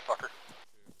GP that fucker.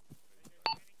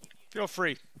 Feel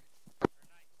free.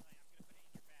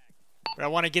 But I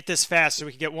want to get this fast so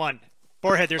we can get 1.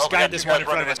 Boarhead, there's a guy in this one in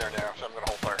front of us. There now, so I'm gonna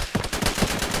hold fire.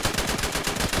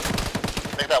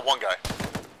 Take that one guy.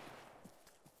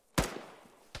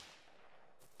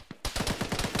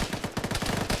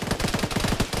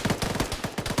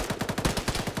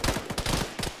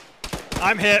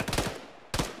 I'm hit.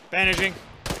 Bandaging.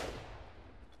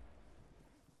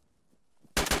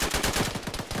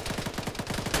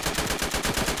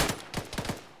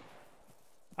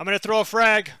 I'm gonna throw a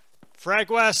frag. Frag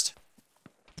west.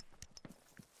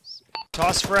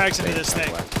 Toss frags into this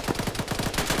thing.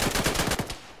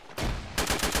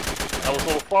 That was a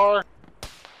little far.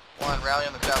 One, rally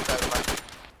on the south side of the line.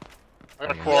 I'm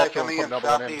gonna crawl up to him and put another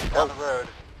one in. Southeast down the road.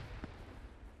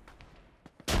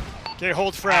 Okay,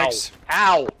 hold frags.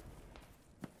 Ow!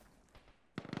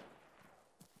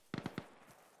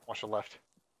 Watch the left.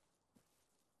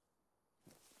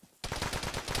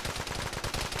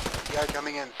 Yeah,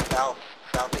 coming in south,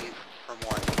 southeast from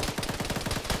one.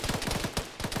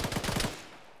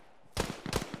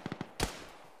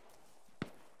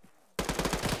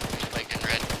 Like in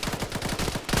red.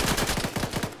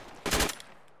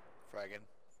 Fragging.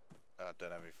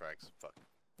 Don't have any frags. Fuck.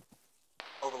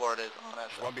 Overlord is on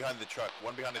us. One behind the truck.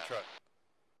 One behind the truck.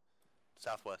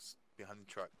 Southwest. Behind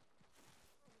the truck.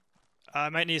 I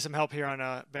might need some help here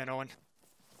on Van Owen.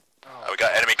 We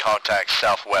got enemy contact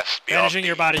southwest. Bandaging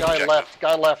your body. Guy left.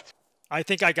 Guy left. I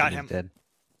think I got him. Dead.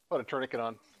 Put a tourniquet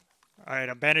on. Alright,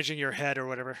 I'm bandaging your head or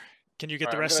whatever. Can you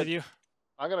get the rest of you?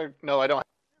 I'm gonna. No, I don't.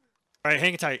 Alright,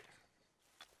 hang tight.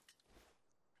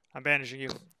 I'm bandaging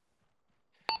you.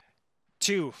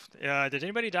 2. Did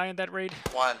anybody die in that raid?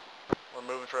 1. We're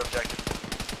moving for objective.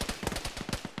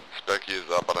 Specky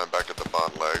is up and I'm back at the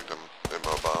barn legged and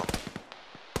immobile.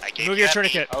 Move your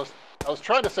tourniquet. I was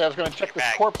trying to say I was gonna check this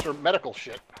corpse for medical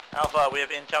shit. Alpha, we have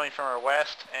incoming from our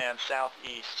west and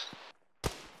southeast.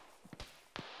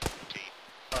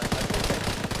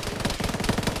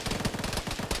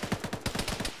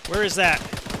 Where is that?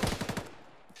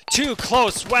 2,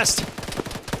 close, west.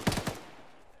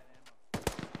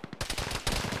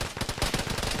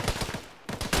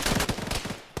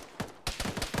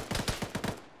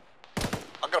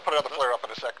 I'm gonna put another flare up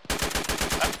in a sec.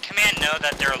 Command know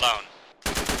that they're alone.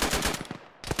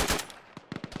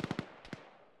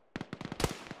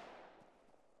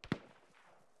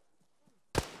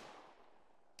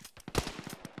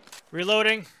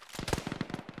 Reloading.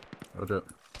 I'll do it.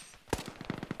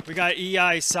 We got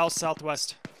EI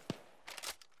south-southwest.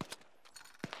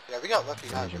 Yeah, we got left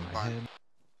behind.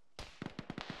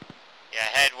 Yeah,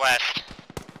 head west.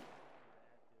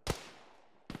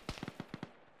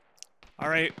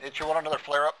 Alright. Did you want another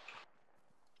flare up?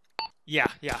 Yeah.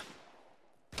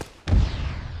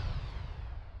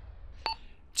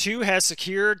 2 has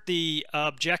secured the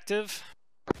objective.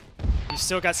 We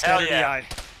still got scattered EI.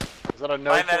 Is that a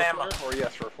no for a flare or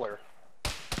yes for a flare?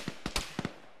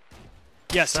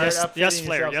 Yes, yes,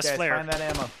 flare, yes, flare. Find that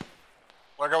ammo.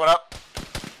 We're going up.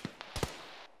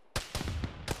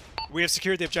 We have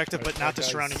secured the objective, but not the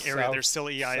surrounding area. There's still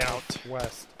EI out.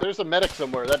 West. There's a medic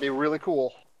somewhere. That'd be really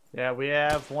cool. Yeah, we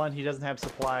have one. He doesn't have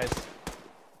supplies.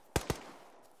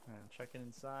 I'm checking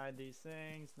inside these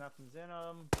things. Nothing's in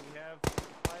them. Do we have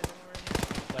supplies anywhere in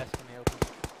here? West in the open.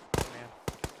 Man.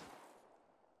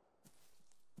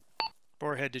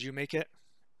 Boarhead, did you make it?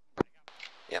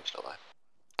 Yeah, I'm still alive.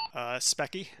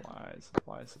 Specky?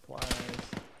 Supplies.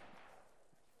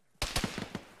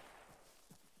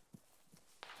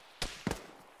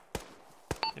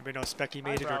 Anybody know Specky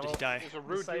made it or did he die? There's a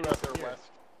rude dude out there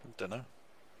west. Dunno.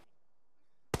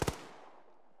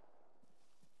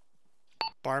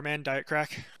 Barman, Diet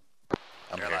Crack.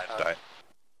 I'm here. Diet.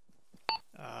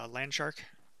 Land Shark.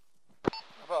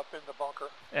 I'm up in the bunker.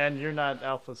 And you're not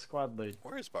Alpha Squad Lead.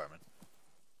 Where is Barman?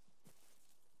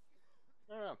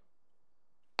 Yeah.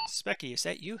 Specky, is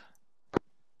that you?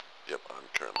 Yep, I'm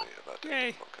currently about to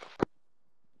Yay.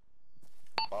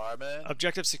 Barman.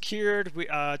 Objective secured. We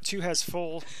 2 has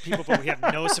full people, but we have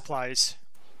no supplies.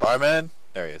 Barman.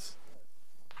 There he is.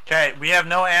 Okay, we have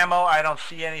no ammo. I don't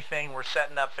see anything. We're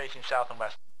setting up facing south and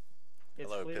west. It's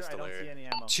Hello, clear. I don't Pistolier. see any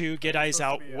ammo. 2, get eyes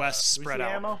out, west, We spread see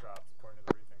out. ammo?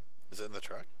 Is it in the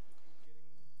truck?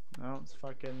 No, it's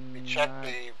fucking. We checked not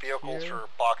the vehicles here. for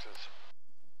boxes.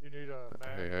 You need a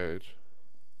mag. Hey,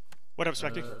 What up,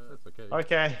 Specky? that's okay.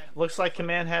 Okay, looks like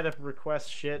command had to request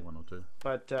shit, 102.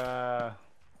 but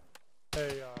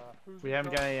Hey, who's we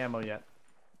haven't got any ammo yet.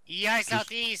 EI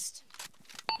southeast.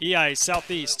 EI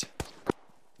southeast.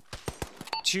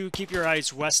 2, keep your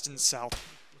eyes west and south.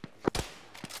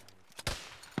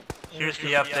 Here's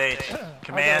the update.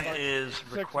 Command is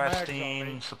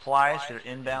requesting supplies. They're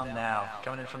inbound now.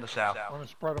 Coming in from the south. I'm gonna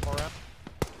spread them around.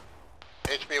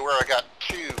 HB, where I got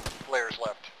 2 flares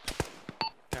left.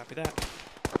 Copy that.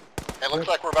 It looks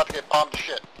like we're about to get bombed to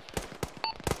shit.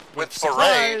 With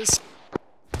supplies.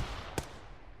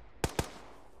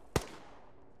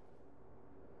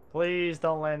 Please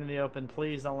don't land in the open.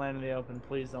 Please don't land in the open.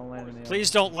 Please don't land in the open.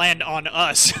 Please don't land on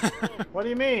us. What do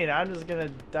you mean? I'm just gonna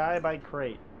die by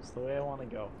crate. It's the way I want to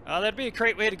go. That'd be a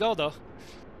great way to go, though.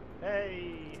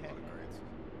 Hey.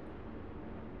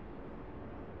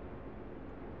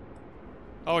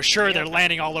 Oh, sure, they're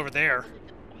landing all over there.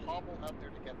 Hobble out there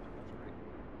to get them. That's right.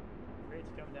 Crates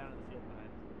coming down in the field behind.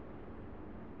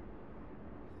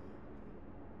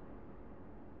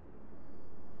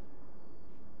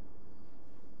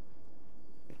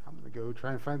 I'm gonna go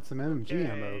try and find some MG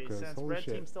ammo, Okay, because since holy red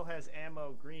shit. team still has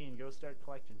ammo green, go start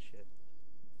collecting shit.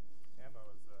 Ammo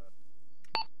is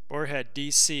Warhead,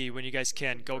 DC, when you guys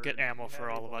can, go get ammo for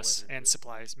all of us and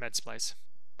supplies, med supplies.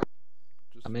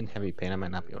 I'm in heavy pain. I might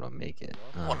not be able to make it.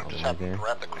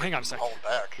 Hang on a second.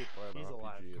 He's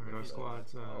alive. Alright, our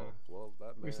squads,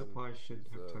 resupply should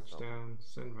have touchdown.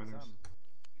 Send runners.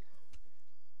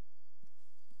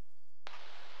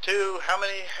 2, how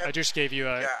many have... I just gave you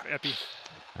a epi.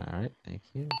 Alright, thank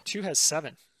you. 2 has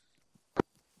 7.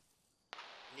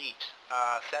 Neat.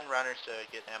 Send runners to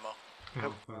get ammo.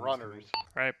 Runners.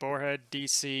 Alright, Boarhead,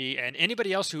 DC, and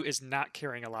anybody else who is not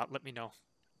carrying a lot, let me know.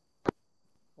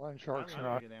 Land sharks I'm are not.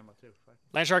 gonna get ammo too. Fuck.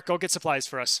 Landshark, go get supplies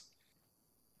for us.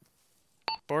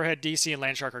 Boarhead, DC, and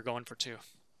Landshark are going for 2.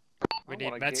 We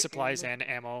need med supplies and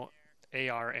ammo,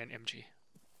 AR, and MG.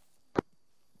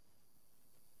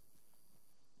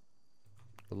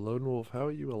 Lone Wolf, how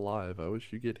are you alive? I wish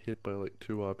you get hit by like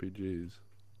 2 RPGs.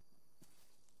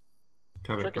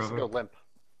 Cover, Trick is to go limp.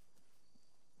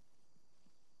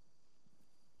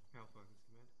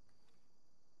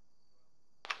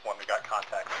 One, we got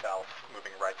contact south,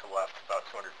 moving right to left, about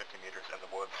 250 meters in the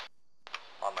woods,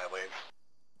 on my lead.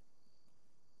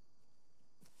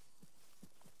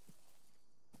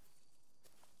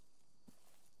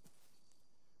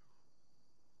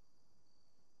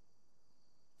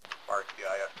 Mark the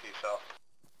IFT south.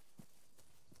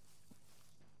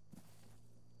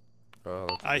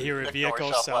 I hear a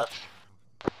vehicle south.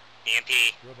 EMP.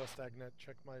 Robust Agnet,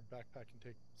 check my backpack and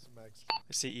take some mags. I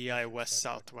see EI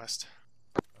west-southwest.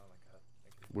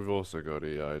 We've also got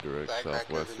EI direct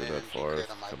southwest of that forest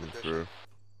coming through.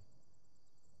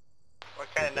 What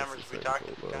kind of numbers are we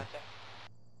talking about?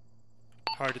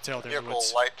 Hard to tell, they're in the Vehicle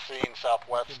woods. light seen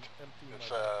southwest. It's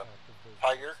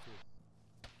Tiger.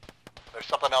 There's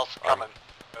something else coming.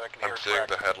 I can hear I'm seeing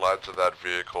the headlights of that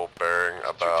vehicle bearing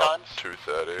about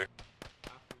 230.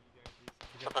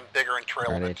 something bigger and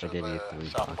trailing into the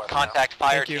southwest. Contact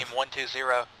fire Thank you. team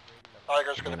 120.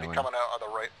 Tiger's going to be coming out on the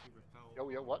right. Yo,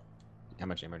 what? How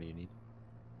much ammo do you need?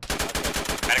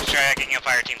 Medic tracking a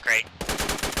fire team crate.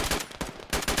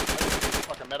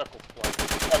 Fucking medical flight.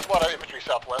 That's what infantry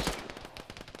southwest.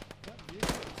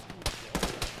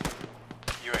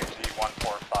 UAZ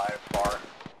 145 bar.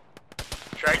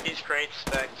 Track these crates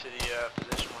back to the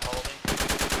position we're holding. Get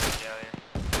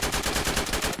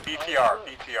out of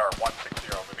here. BTR 160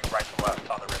 moving right to left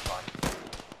on the ridge line.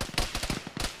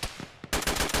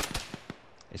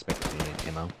 Expect to need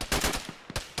ammo.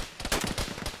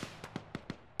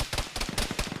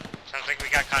 Sounds like we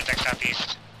got contact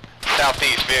southeast.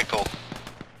 Southeast vehicle.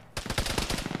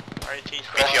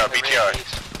 BTR.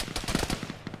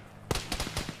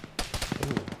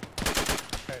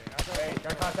 Hey,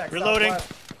 got contact. Reloading.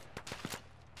 Southwest.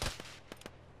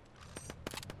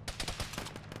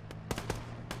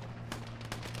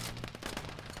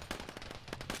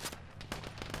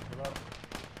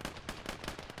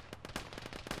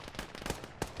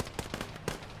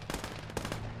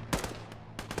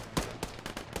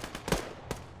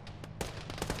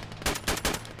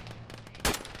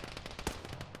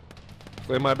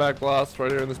 Clear my back blast right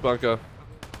here in this bunker.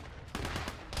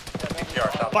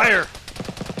 Fire!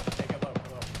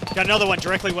 Got another one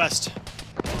directly west.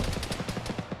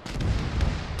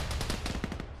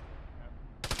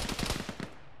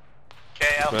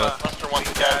 Okay, Alpha, Buster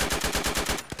 1's dead.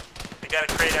 They got a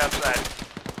crate outside.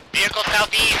 Vehicle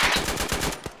southeast.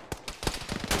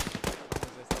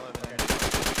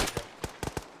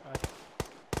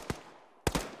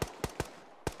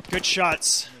 Good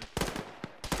shots.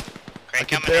 I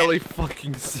can barely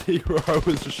fucking see where I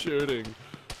was shooting.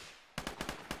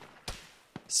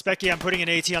 Specky, I'm putting an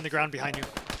AT on the ground behind you.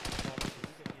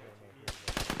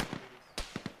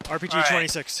 RPG All right.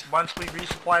 26. Once we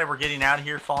resupply, we're getting out of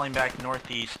here, falling back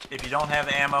northeast. If you don't have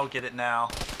ammo, get it now.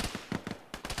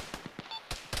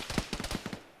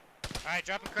 Alright,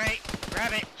 drop a crate.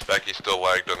 Grab it. Specky's still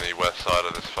lagged on the west side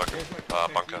of this fucking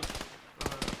bunker.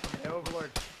 Hey,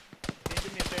 Overlord. Can you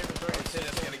do me a favor? Throw your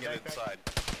Just gonna get inside.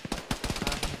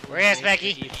 Where is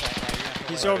Becky?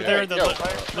 He's over there in the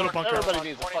little bunker. Everybody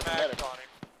needs a fucking medic.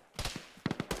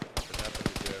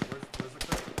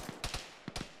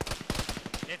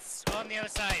 It's on the other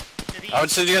side. To the I would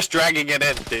east. suggest dragging it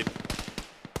in, dude.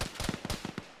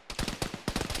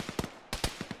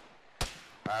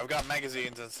 I've got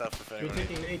magazines and stuff if We're anyone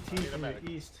taking needs. an AT from the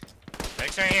east.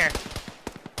 Medic's right here.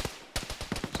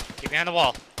 Keep me on the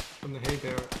wall. On the hay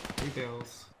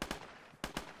bales.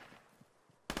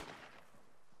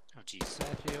 Oh jeez.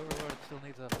 Actually, Overlord still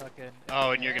needs a fucking.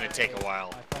 Oh, and you're gonna take a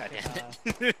while. I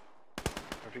fucking,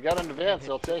 If you got an advance,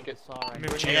 they'll take it.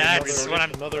 Yeah, this is what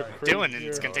I'm doing, and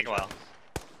it's gonna take a while.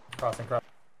 Crossing.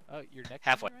 Oh, you're next.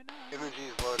 Halfway. Energy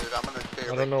is loaded. I'm gonna stay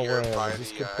I don't know where I am. Is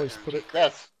this a good place to put it?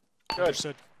 Yes. Good.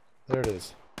 Understood. There it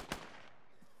is.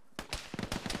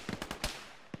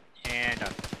 And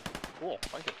done. Cool.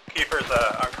 Thank you. Keeper's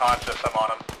unconscious. I'm on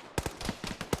him.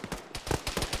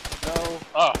 No.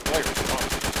 Ah, there.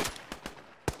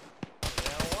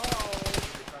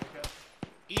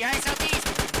 EI southeast.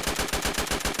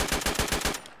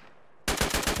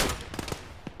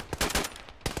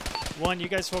 One, you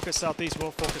guys focus southeast.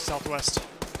 We'll focus southwest.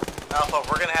 Alpha,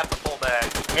 we're gonna have to pull back.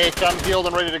 Hey, I'm healed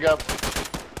and ready to go.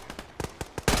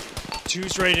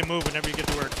 Two's ready to move whenever you get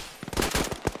the word.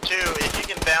 2, if you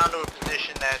can bound to a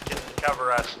position that can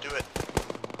cover us, do it.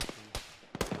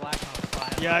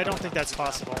 Yeah, I don't think that's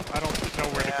possible. I don't know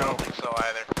where to I go. don't think so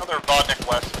either. Another Vodnik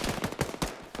west.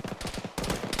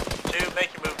 2,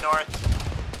 make your move north.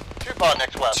 2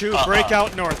 Vodniks west. 2, break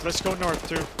out north. Let's go north,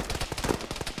 2.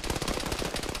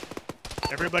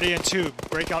 Everybody in 2,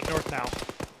 break out north now.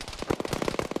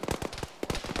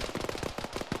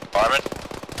 Barman.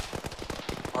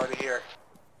 Already here.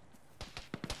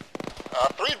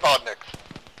 3 Vodniks.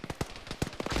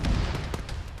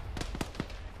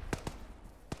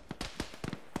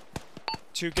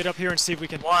 Two, get up here and see if we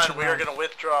can. 1, we are going to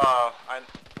withdraw.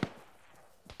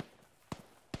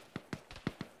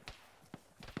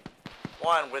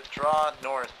 One, withdraw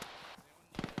north.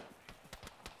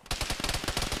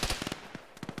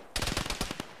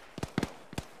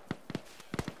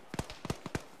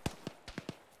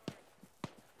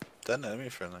 Is that an enemy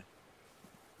friendly?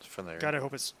 It's friendly. Right? God, I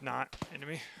hope it's not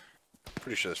enemy.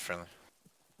 Pretty sure it's friendly.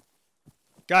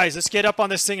 Guys, let's get up on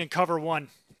this thing and cover 1.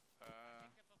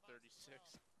 36.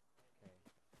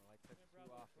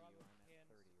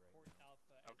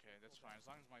 Okay, that's fine. As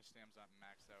long as my stam's not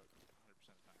maxed out 100%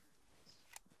 of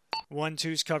the time. 1,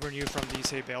 2's covering you from these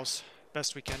hay bales.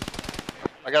 Best we can.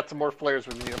 I got some more flares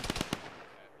with me.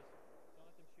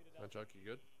 Hi, Chuck, you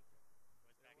good?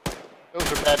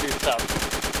 Those are bad news south.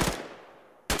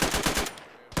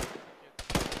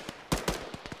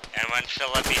 And one still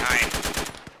left behind.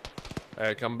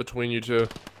 Hey, come between you two.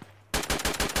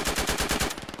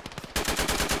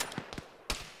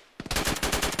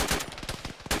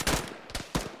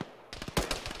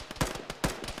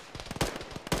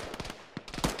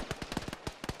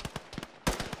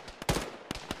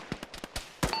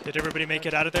 Did everybody make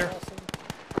it out of there?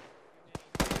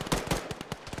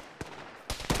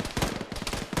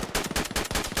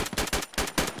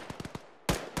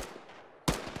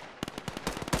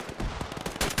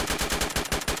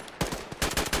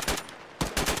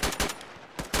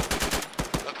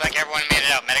 Looks like everyone made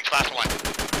it out. Medic's last one.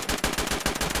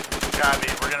 Copy.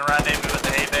 We're going to rendezvous with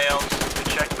the hay bales,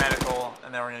 check medical,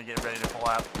 and then we're going to get ready to pull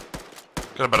out.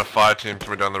 Got about a 5 team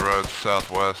coming down the road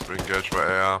southwest, being engaged by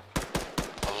AR.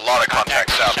 A lot of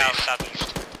contact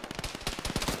southeast.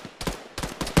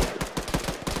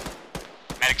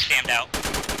 Medic stammed out.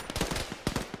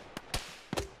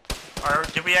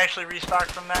 Did we actually restock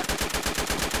from that?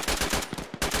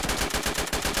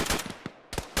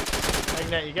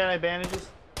 Magnet, you got any bandages?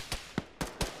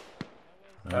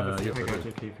 I got you,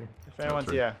 Keeper. If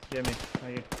anyone's, yeah, give me.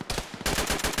 Thank you.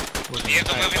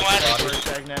 Vehicle moving west.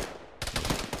 Magnet.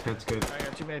 That's good. I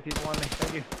got too many people on me.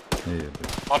 Thank you.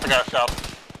 Off and out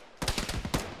south.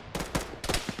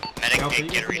 Medic Alpha,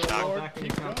 did get a restock. back in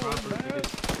your town proper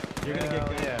because you're gonna get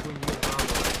guys between you and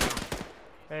Bravo right now.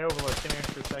 Hey, Overlord, come here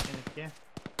for a second if you can.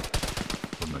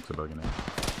 What makes a bug in it?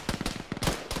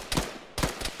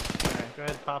 Alright, go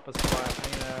ahead and pop a squat.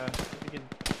 If you could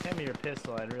hand me your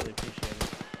pistol, I'd really appreciate it.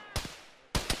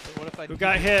 What if I Who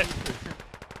got hit?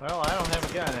 Well, I don't have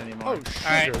a gun anymore. Oh, sugar.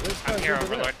 Alright, This I'm guy's here, over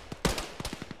Overlord.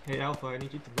 Hey Alpha, I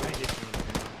need you to move this one.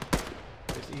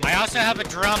 I also have a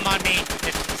drum on me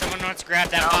if someone wants to grab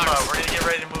that Alpha, box. we're going to get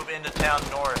ready to move into town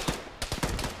north.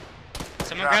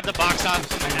 Someone grab the box off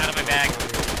out of my bag.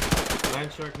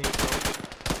 Land shark needs help.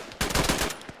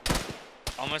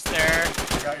 Almost there.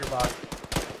 I got your box.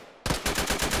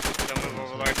 Don't move,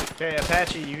 Overlord. Okay,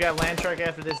 Apache, you got land shark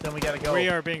after this, then we gotta go. We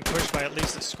are being pushed by at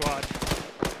least a squad.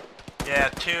 Yeah,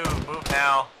 2, move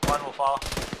now. 1 will follow.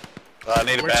 I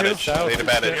need a bandage. I need a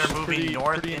bandage. You're moving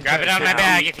north. Grab it out of my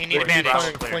bag if you need a bandage.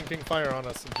 Flanking fire on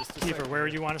us in just a Keeper, second. where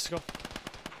do you want us to go?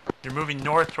 You're moving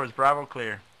north towards Bravo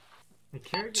Clear.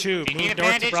 2, If you need move a north to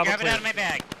bandage, Bravo grab it Clear. out of my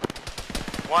bag.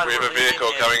 1, We have we're a vehicle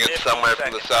leaving coming in 15 somewhere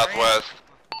from the seconds. southwest.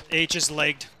 H is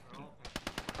legged. I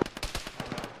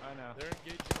know. They're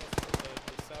engaging us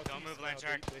line,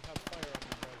 Shark. They have fire on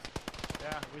you guys.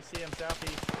 Yeah, we see him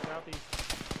southeast.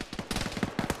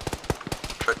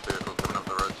 Check vehicle coming up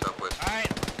the road southwest. Alright.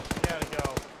 Gotta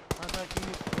go. Contact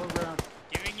units, low ground.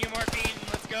 Giving you morphine.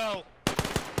 Let's go.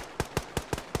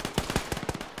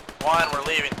 1, we're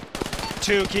leaving.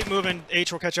 2, keep moving.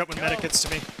 H will catch up when medic gets to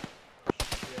me.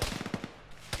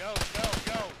 Go.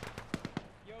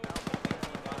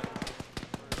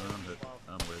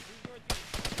 I'm with.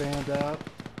 Stand up.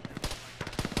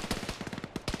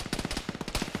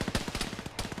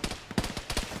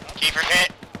 Kiefer's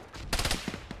hit.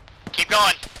 Keep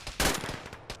going.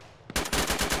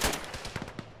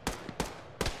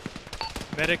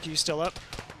 Medic, you still up?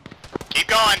 Keep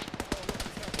going.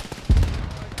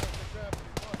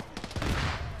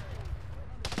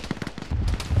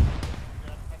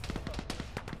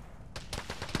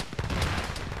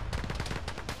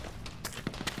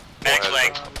 Next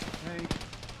leg. Tank.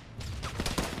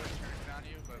 Found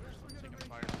you, but we're still taking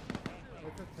fire.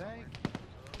 It's a tank.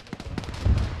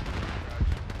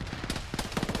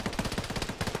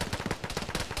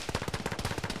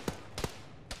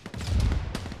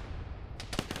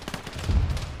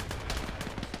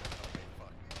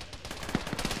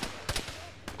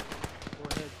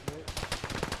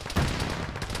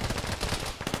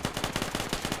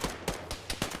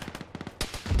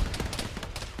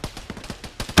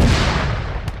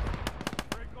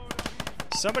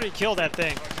 Somebody kill that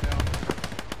thing.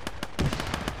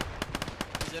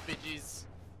 These FPGs,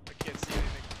 I can't see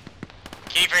anything.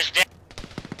 Kiefer's dead.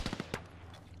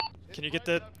 Can you get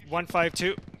the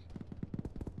 152?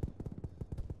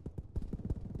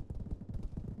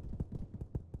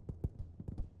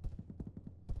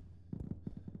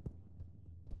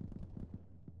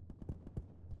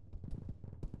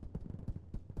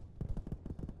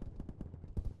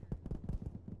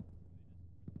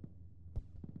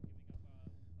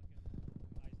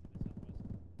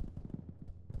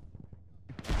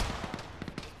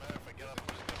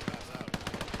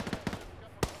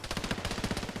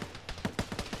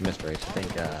 Missed race. I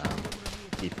think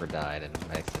Kiefer died and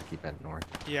I said keep heading north.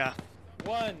 Yeah.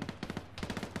 1.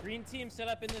 Green team set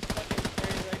up in this fucking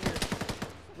area right here.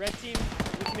 Red team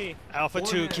with me. Alpha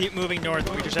 2, keep moving north.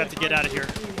 We just have to get out of here.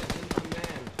 Okay.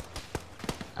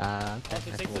 Also, That's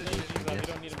take a the little positions decent, out. We yes.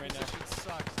 don't need them right now.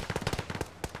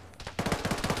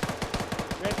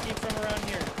 Red team from around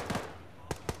here.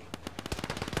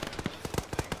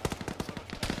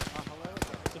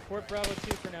 Support Bravo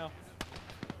 2 for now.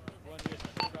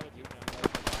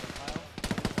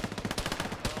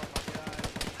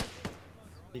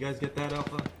 You guys get that,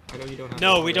 Alpha? I know you don't have.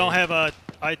 No, we don't have a.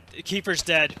 Kiefer's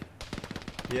dead.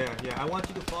 Yeah. I want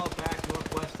you to fall back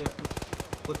northwest of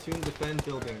platoon defend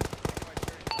building.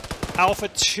 Alpha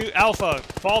 2, Alpha,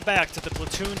 fall back to the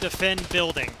platoon defend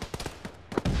building.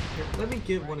 Here, let me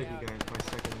give one of you guys my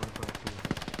second 152.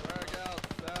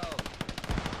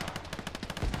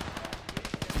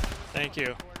 Thank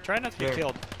you. Try not to get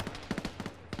killed.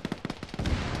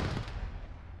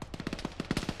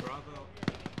 Bravo.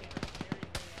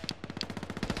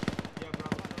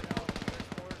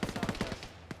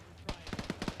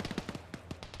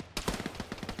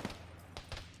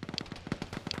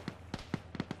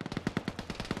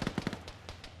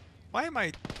 Why am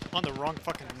I on the wrong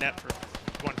fucking net for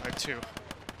 152?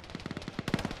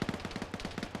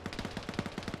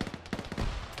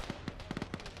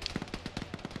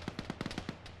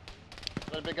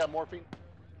 Anybody got morphine?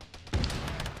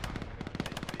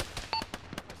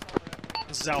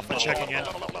 This is Alpha checking in.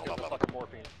 Fucking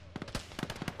morphine.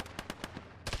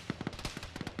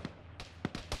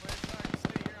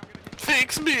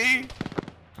 Fix me!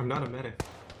 I'm not a medic.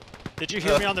 Did you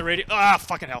hear me on the radio? Ah,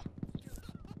 fucking hell.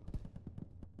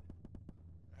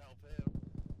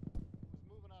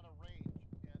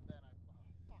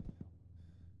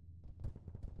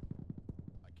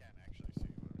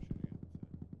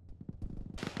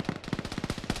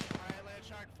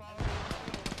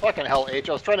 Fucking hell, H.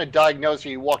 I was trying to diagnose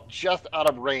you. You walked just out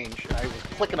of range. I was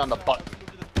clicking on the button.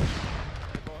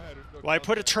 Well, I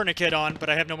put a tourniquet on, but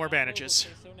I have no more bandages.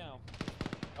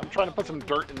 I'm trying to put some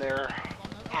dirt in there.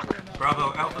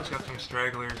 Bravo, Alpha's got some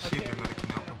stragglers. See if your medic can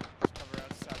help them.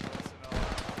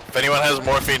 If anyone has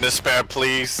morphine to spare,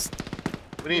 please.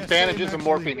 We need bandages and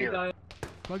morphine here.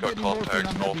 Got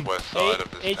contacts northwest side of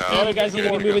this town. The other guys need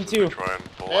to be moving too. Try and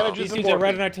pull out. Bandages These and dudes are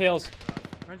right morphine. on our tails.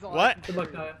 What? Good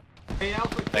luck, Diet. Hey,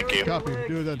 Alpha, Thank you. Copy.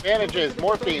 Do that. Bandages,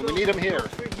 morphine. We need them here.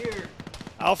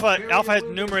 Alpha has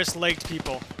numerous legged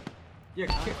people. Yeah,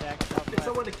 get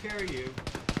someone to carry you.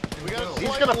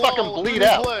 He's gonna fucking bleed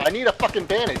out. I need a fucking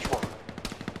bandage for him.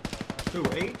 Who,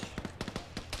 H?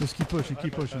 Just keep pushing,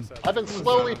 keep pushing. I've been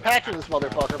slowly packing this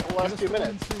motherfucker for the last 2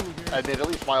 minutes.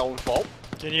 Admittedly, it's my own fault.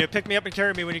 Can you pick me up and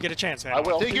carry me when you get a chance, man? I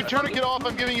will. Take your tourniquet off,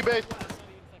 I'm giving you base.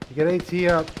 You get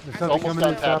AT up. There's something coming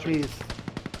in southeast.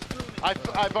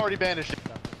 I've already banished it.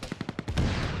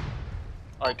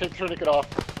 Alright, take the tourniquet off.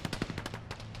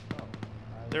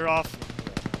 They're off.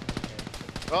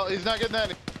 Well, he's not getting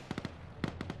that.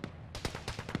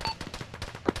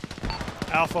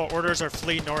 Alpha, orders are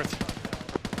flee north.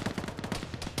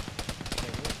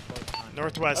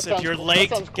 Northwest. If you're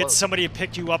late, get somebody to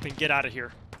pick you up and get out of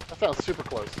here. That sounds super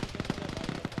close.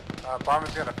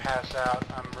 Barman's gonna pass out.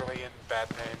 I'm really in bad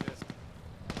pain.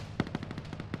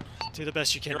 Do the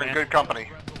best you can, You're man. in good company.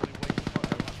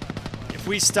 If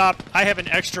we stop, I have an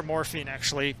extra morphine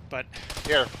actually, but...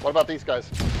 Here, what about these guys?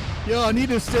 Yo, I need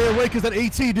to stay away because that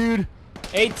AT, dude.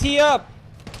 AT up!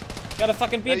 Got a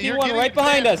fucking Hey, you're BP1 getting right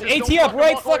behind us. advanced. AT Just up don't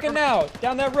right walk away fucking from- now.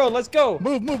 Down that road, let's go.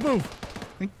 Move, move,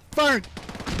 move. Fire.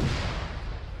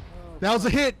 That was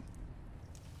a hit.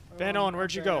 Van Owen,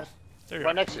 where'd you go? There you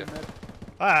Right are. next to you.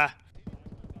 Ah.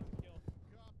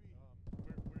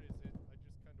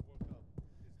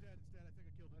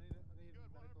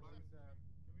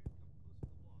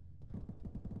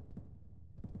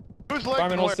 Who's like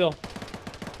Barman, hold still.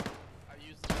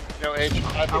 No, H.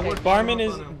 Barman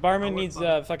needs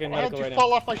fucking Why medical did you right now.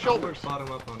 fall off my shoulders?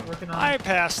 Bottom up on it. I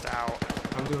passed out.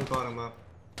 I'm doing bottom up.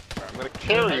 I'm gonna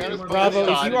carry you. Bravo, This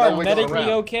if time, you are don't wiggle medically around.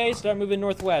 okay, start moving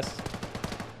northwest.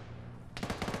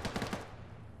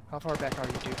 How far back are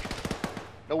you, Duke?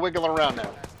 No wiggling around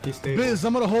now. He's stable. Biz,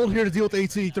 I'm gonna hold here to deal with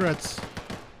AT threats.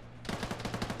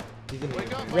 He's in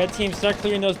the Red team, start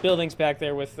clearing those buildings back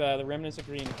there with the remnants of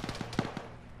green.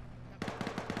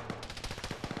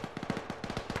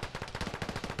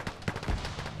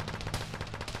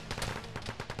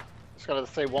 Just gotta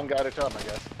say one guy at a time, I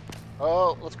guess.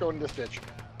 Oh, let's go in this ditch.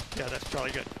 Yeah, that's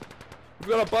probably good. We've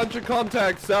got a bunch of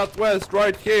contacts southwest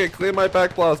right here. Clear my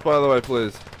back blast, by the way,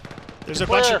 please. There's a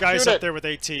bunch of guys shoot up it. there with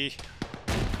AT.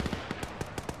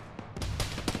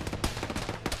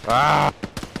 Ah!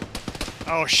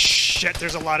 Oh shit,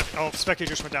 there's a lot of... Oh, Specky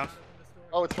just went down.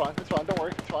 Oh, it's fine. It's fine. Don't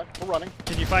worry. It's fine. We're running.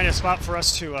 Can you find a spot for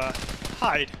us to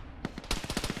hide?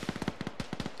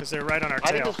 Because they're right on our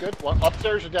I think tail. it's good. Well,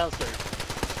 upstairs or downstairs?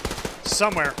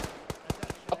 Somewhere.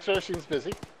 Upstairs seems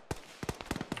busy.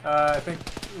 I think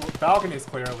balcony is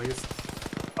clear at least.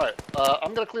 Alright,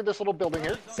 I'm gonna clear this little building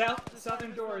here.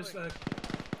 Southern doors,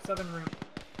 southern room.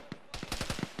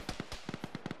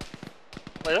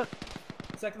 Clear.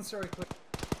 Second story clear.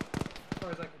 As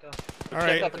far as I can tell. All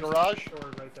right. Check out the garage.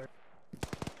 Door right there.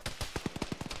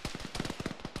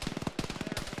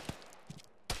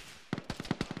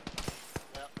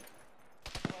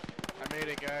 I made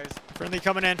it, guys. Friendly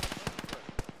coming in.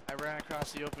 I ran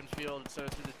across the open field instead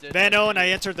of through the ditch. Van Owen, I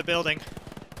entered the building.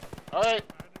 Alright,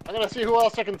 I'm gonna see who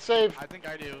else I can save. I think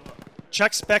I do.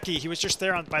 Check Specky, he was just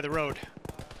there by the road.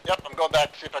 Yep, I'm going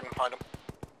back to see if I can find him.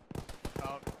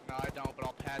 Oh, no, I don't, but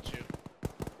I'll patch you.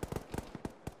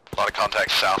 A lot of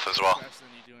contacts south as well. Faster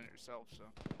than you doing it yourself, so.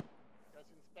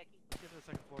 Get to the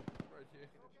second floor. Right here.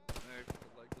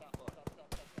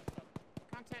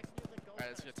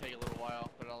 Alright, it's gonna take a little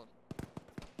while, but I'll...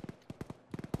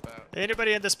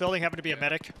 Anybody in this building happen to be a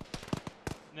medic?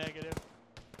 Negative.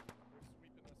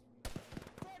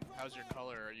 How's your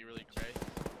color? Are you really gray?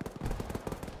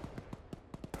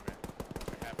 Okay.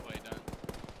 We're halfway done.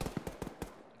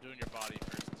 I'm doing your body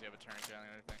first since you have a tourniquet and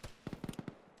everything.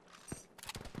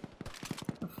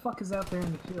 The fuck is out there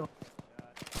in the field?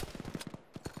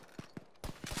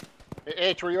 Hey,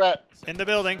 H, where you at? In the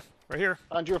building. Right here.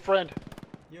 Found you a friend.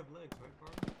 You have legs, right,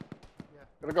 Barman?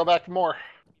 Gonna go back for more.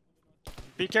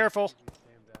 Be careful.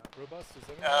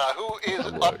 Who is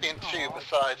up in two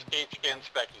besides H and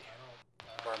Specky?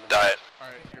 Diet.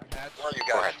 Alright, your patch. Where are you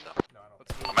guys?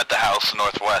 I'm at the house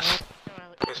northwest.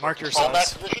 Mark your Fall back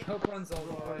size. position? Hope runs all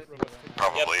right.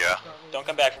 Probably, yeah. Don't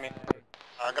come back for me.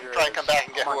 I'm gonna try and come back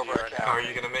and get whoever I can. Are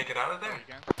you gonna make it out of there?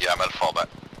 Yeah, I'm at fallback.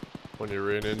 On your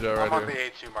rear ninja I'm on right the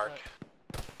here. A2 mark.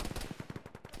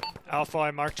 Alpha, I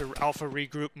marked a Alpha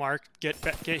regroup mark. Get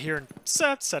here and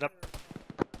set up.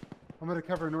 I'm gonna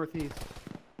cover northeast.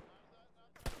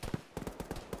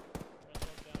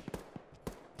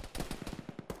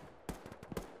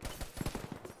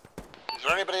 Is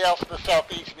there anybody else in the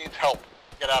southeast needs help?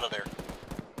 Get out of there.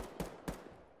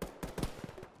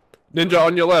 Ninja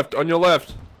on your left, on your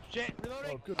left. Shit,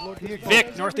 reloading! Oh, good lord.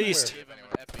 Vic, northeast.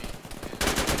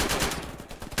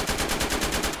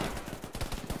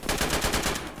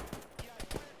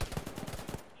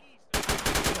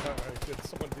 Alright, good.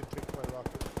 Someone did take my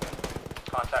rocket.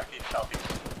 Contact east, southeast.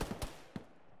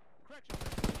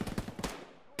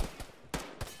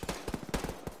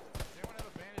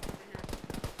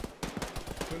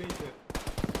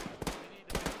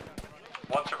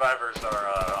 survivors are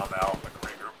on the Alpha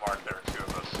regroup mark. There are 2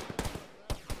 of us.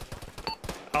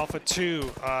 Alpha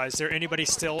 2, is there anybody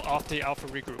still off the Alpha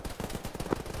regroup?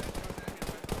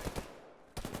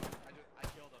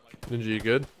 Ninja, you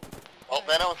good? Well,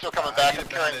 Venom's still coming back. I'm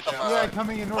carrying some Yeah,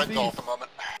 coming in rental northeast. at the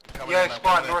moment. Yeah,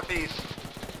 spawn northeast.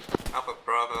 Alpha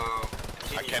Bravo.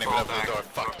 I can't even open the door.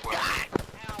 Fuck.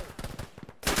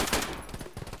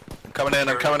 I'm coming in.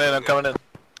 I'm coming in. I'm coming in.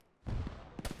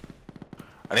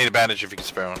 I need a bandage if you can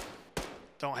spare one.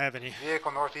 Don't have any.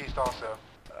 Vehicle northeast also.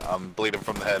 I'm bleeding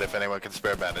from the head if anyone can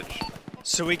spare a bandage.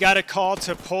 So we got a call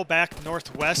to pull back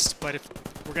northwest, but if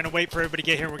we're gonna wait for everybody to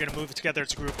get here, we're gonna move together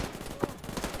as a group.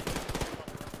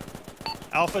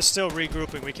 Alpha's still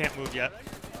regrouping, we can't move yet.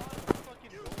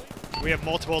 We have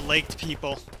multiple laked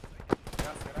people.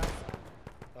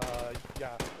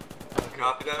 Yeah.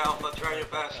 Copy that, Alpha. Try your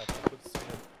best.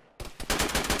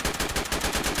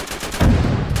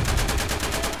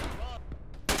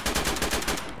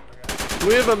 Do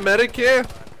we have a medic here?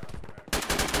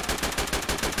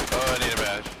 Oh, I need a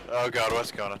badge. Oh god,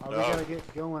 what's going on? Oh, we gotta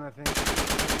get going, I think.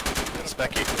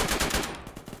 Specky.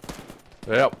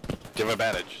 Yep. Give him a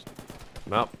bandage.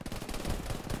 Nope.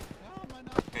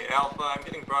 Hey, Alpha, I'm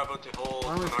getting Bravo to hold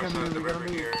on our side of the river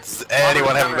here. Does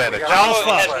anyone have a bandage? Alpha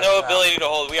has no ability to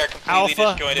hold. We are completely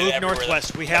Alpha, disjointed move everywhere.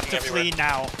 northwest. We have to flee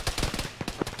now.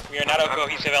 We are not a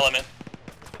cohesive element.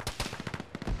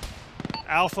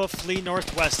 Alpha, flee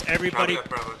northwest. Everybody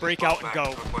break out and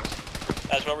go.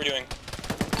 That's what we're doing.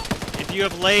 If you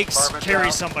have legs,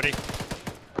 carry somebody.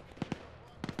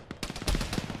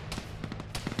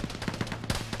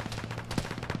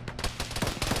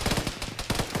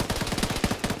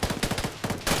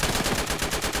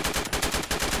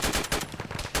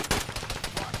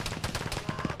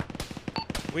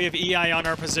 We have EI on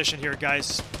our position here,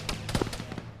 guys.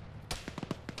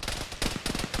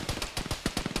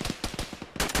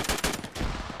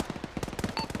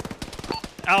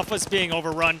 Alpha's being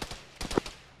overrun.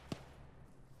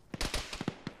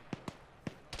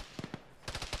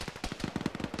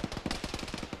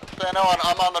 I know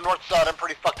I'm on the north side. I'm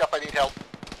pretty fucked up. I need help.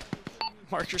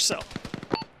 Mark yourself.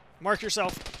 Mark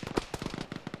yourself.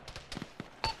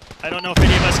 I don't know if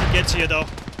any of us can get to you, though.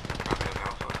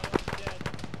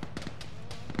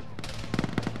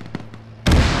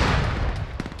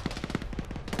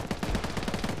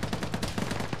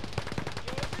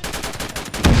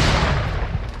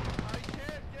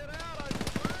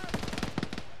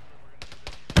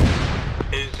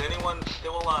 Is anyone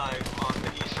still alive on the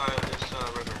east side of this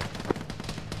river?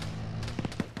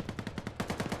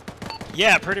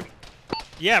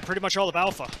 Yeah, pretty much all of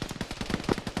Alpha.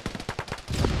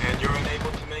 And you're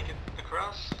unable to make it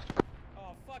across?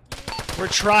 We're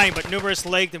trying, but numerous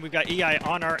legged, and we've got EI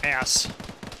on our ass.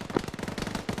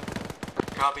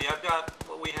 Copy. I've got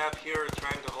what we have here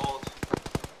trying to hold.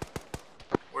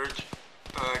 We're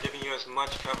giving you as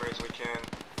much cover as we can.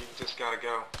 You just gotta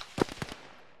go.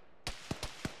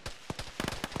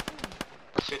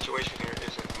 The situation here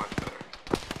isn't much better.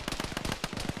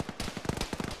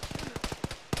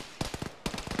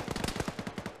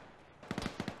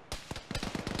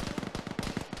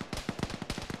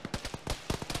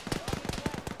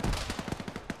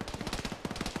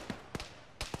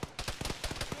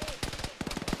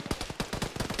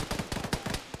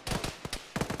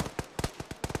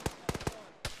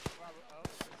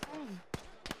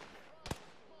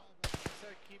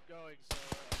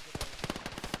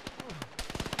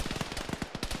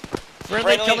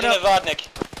 Friendly coming up. Vodnik.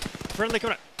 Friendly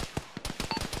coming up.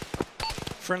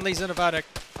 Friendly's in a Vodnik.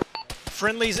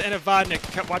 Friendly's in a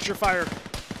Vodnik. Watch your fire.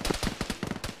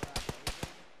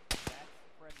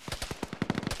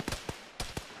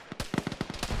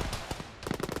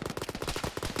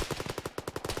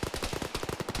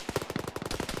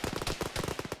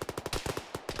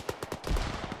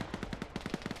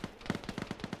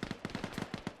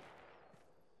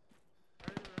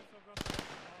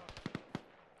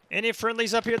 Any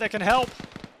friendlies up here that can help?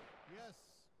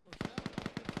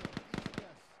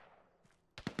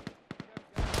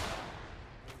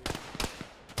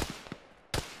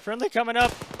 Friendly coming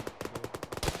up.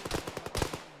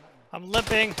 I'm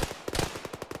limping.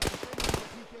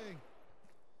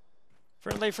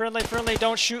 Friendly, friendly, friendly,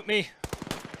 don't shoot me.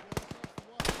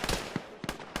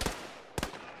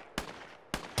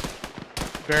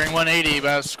 Bearing 180,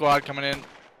 about squad coming in.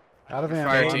 Out of Fire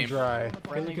ammo, I'm team. dry.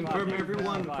 Can you confirm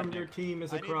everyone from your team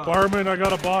is across? Barman, I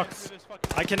got a box.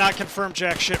 I cannot confirm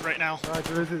jack shit right now.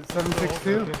 Roger, is it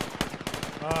 762?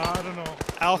 I don't know.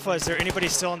 Alpha, is there anybody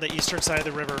still on the eastern side of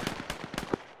the river?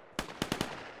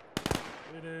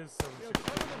 It is.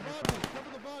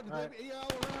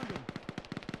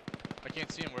 I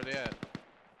can't see them. Where they at?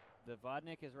 The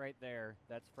Vodnik is right there.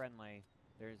 That's friendly.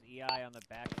 There's EI on the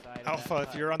back side. Alpha,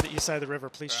 if you're on the east side of the river,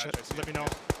 please let me know.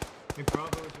 Hey,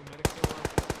 Bravo, is your medic still up?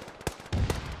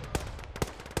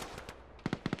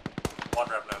 One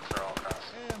Revenants are all across.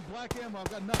 Hey, I'm black ammo.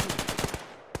 I've got nothing.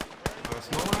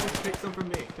 Small eyes, pick some from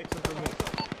me. Pick some from me.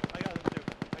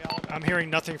 I'm hearing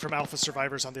nothing from Alpha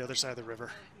survivors on the other side of the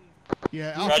river.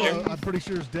 Yeah, Alpha, I'm pretty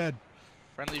sure is dead.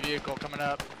 Friendly vehicle coming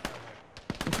up.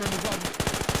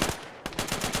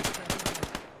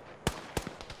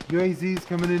 UAZs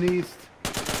coming in east.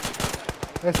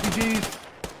 SPGs.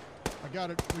 I got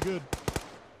it. We're good.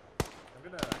 I'm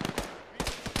gonna...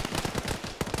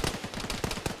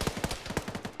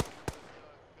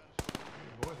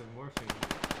 More than morphine.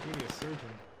 Give me a surgeon.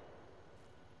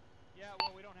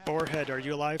 Boarhead, are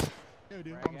you alive? Yeah,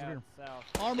 dude.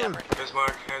 Armor.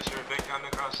 Bismarck has your big gun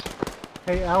across.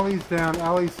 Hey, Alley's down.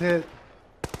 Alley's hit.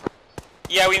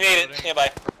 Yeah, we made it. Stand by.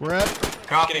 We're at.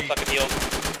 Copy. Getting fucking healed.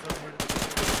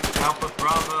 Alpha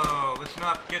Bravo, let's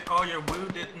not get all your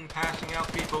wounded and passing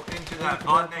out people into that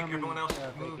Vodnik. Everyone else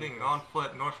is moving on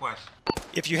foot northwest.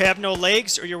 If you have no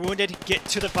legs or you're wounded, get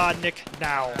to the Vodnik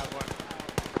now.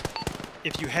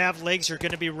 If you have legs, you're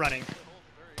going to be running.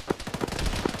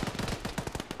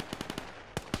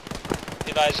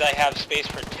 Advise I have space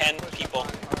for 10 people.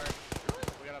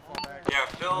 Yeah,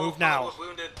 Phil Move now. was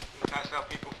wounded and passed out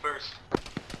people first.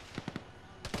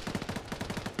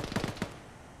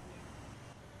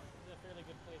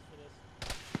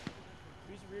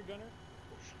 Rear gunner?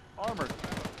 Armored.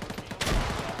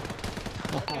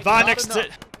 Vodnik's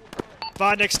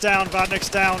down. Vodnik's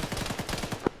down.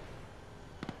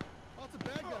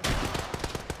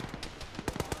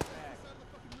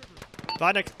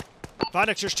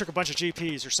 Vodnik just took a bunch of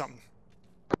GPs or something.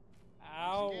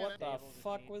 Ow, what the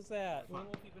fuck was that?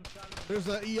 There's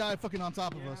an EI fucking on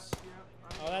top of us.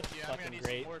 Oh, that's fucking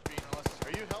great.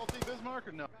 Are you healthy, Bismarck,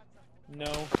 or no? No.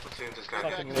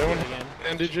 Fucking again.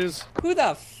 bandages. Who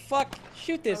the fuck?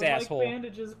 Shoot this I would asshole. like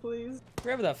bandages, please.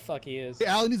 Wherever the fuck he is. Hey,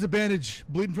 Allie needs a bandage.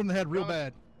 Bleeding from the head real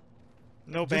bad.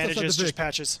 No Just outside bandages, the just Vic.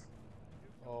 patches.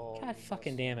 God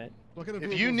fucking damn it.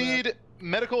 If you need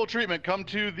medical treatment, come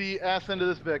to the ass end of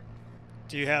this Vic.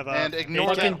 Do you have and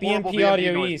ignore fucking that horrible BMP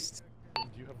Audio noise. East. Do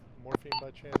you have morphine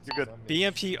by chance? You're good.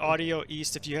 BMP Audio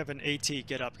East, if you have an AT,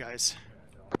 get up, guys.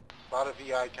 A lot of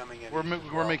VI coming in.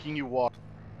 We're making you walk.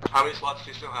 How many slots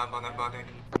do you still have on that Vodnik?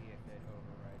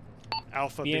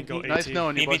 Alpha, BMP. Bingo, AT. Nice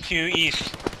knowing you, bud. BB2 east.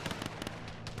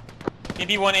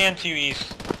 BB1 and 2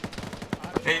 east.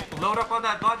 Hey, load up on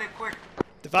that Vodnik quick.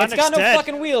 The It's Vodnik's got no dead.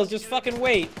 fucking wheels, just fucking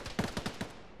wait.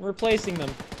 I'm replacing them.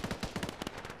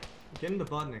 Get in the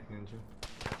Vodnik, Ninja.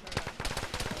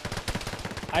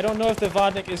 I don't know if the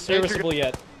Vodnik is serviceable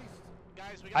yet.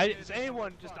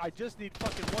 Anyone I just need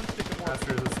fucking one stick of more.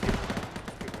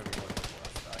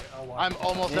 I'm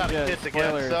almost out of Ninja, kits again,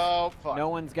 spoilers. so fuck. No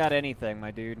one's got anything,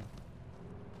 my dude.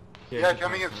 Yeah,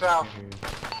 coming in south.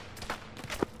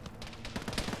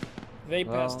 They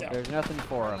Well, passed out. there's nothing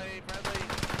for them.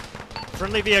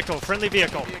 Friendly vehicle. Contact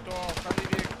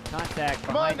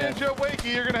Come on, behind us. Ninja,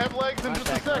 Wakey, you're gonna have legs in just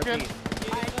a Contact second.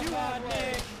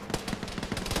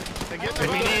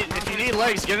 northeast. If you need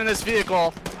legs, get in this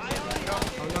vehicle.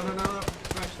 Oh, no.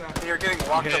 Scratch that. You're getting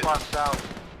walked up on south.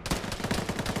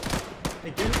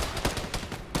 Hey, get it.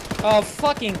 Oh,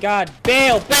 fucking god.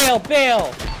 Bail!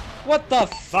 What the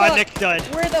fuck? Vodnik dead.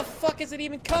 Where the fuck is it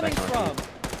even coming Back from? northeast.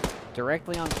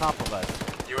 Directly on top of us.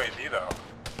 UAV though.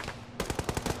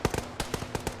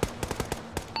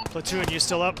 Platoon, you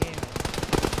still up? I'm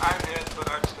hit,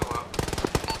 but I'm still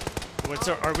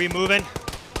up. Are we moving? Yeah,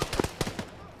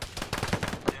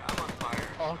 I'm on fire.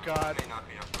 Oh god. May not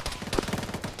be up.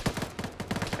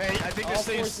 Hey, I think All this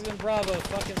thing's. forces in Bravo,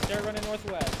 fucking start running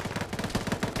northwest.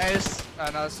 Hey,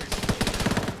 no, this thing's.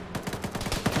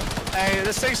 Hey,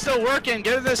 this thing's still working.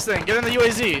 Get in this thing. Get in the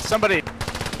UAZ. Somebody.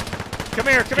 Come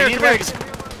here. If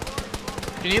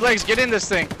you need legs, get in this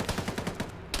thing.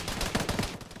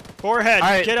 Boarhead,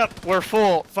 Alright, get up. We're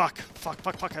full. Fuck. I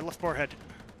left Boarhead.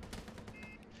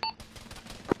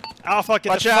 Alpha, get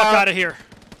Watch the fuck out. out of here.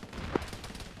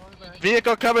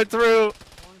 Vehicle coming through.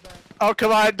 Oh,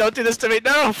 come on. Don't do this to me.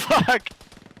 No, fuck.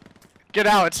 Get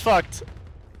out. It's fucked.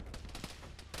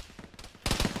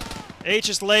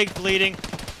 H's leg bleeding.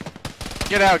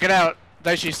 Get out.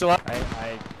 Daichi, still up? I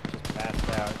just passed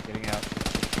out, getting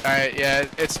out. Alright, yeah,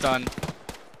 it's done.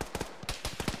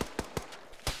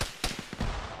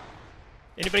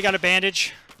 Anybody got a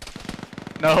bandage?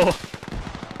 No.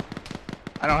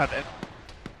 I don't have it.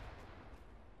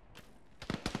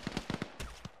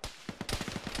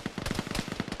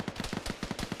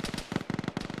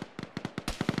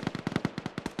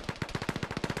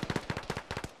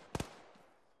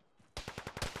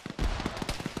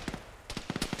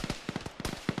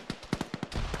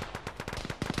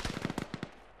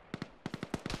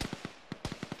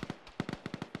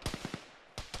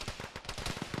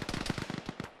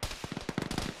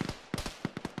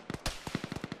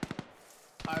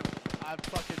 I'm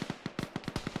fucking...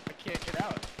 I can't get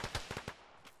out.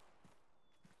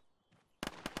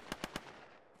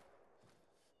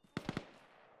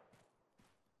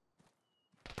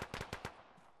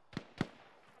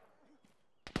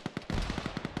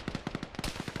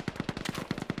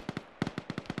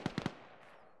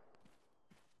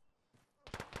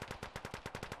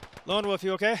 Lone Wolf,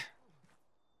 you okay?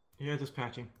 Yeah, just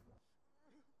patching.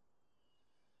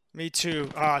 Me too.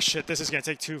 Ah, shit, this is gonna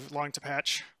take too long to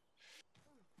patch.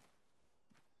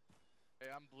 Hey,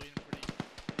 I'm bleeding pretty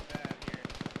bad here.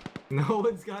 No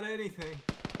one's got anything.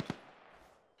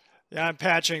 Yeah, I'm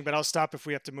patching, but I'll stop if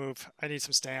we have to move. I need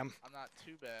some stam. I'm not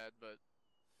too bad, but...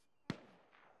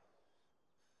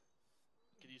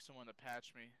 Could use someone to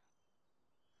patch me.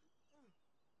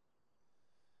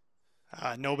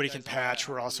 Nobody can patch.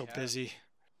 We're all so busy.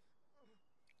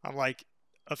 I'm like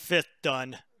a fifth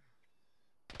done.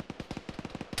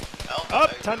 Oh,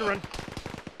 time to run.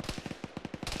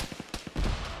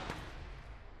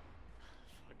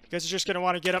 You guys are just gonna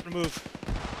want to get up and move.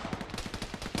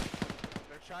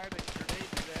 They're trying to grenade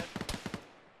me, man.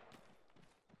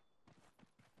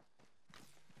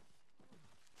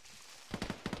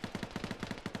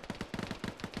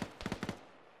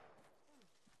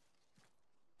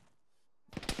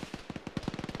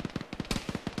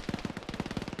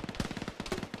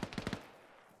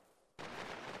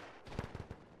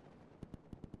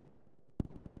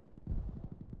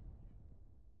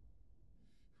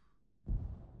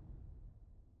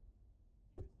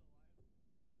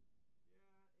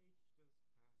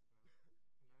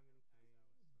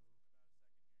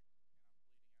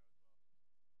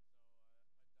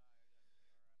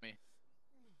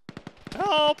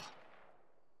 Help!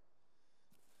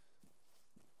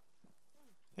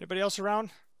 Anybody else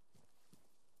around?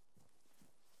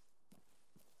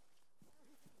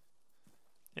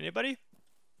 Anybody?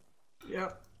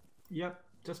 Yep. Yep.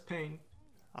 Just pain.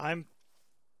 I'm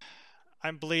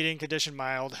bleeding, condition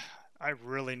mild. I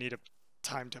really need a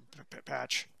time to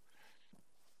patch.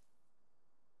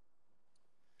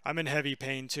 I'm in heavy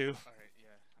pain too. Alright, yeah,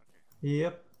 okay.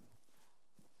 Yep.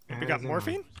 We got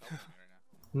morphine?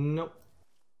 Nope.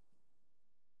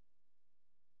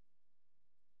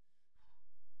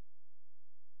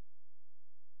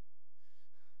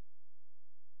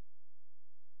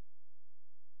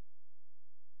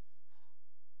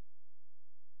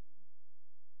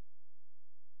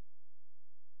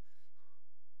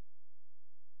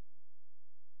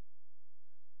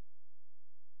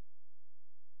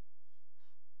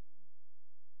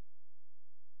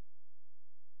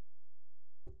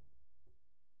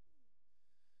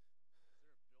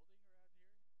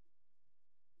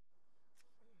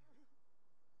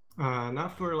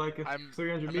 Not for like 300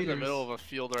 I'm meters. in the middle of a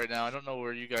field right now. I don't know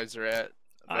where you guys are at.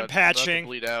 I'm about to patching.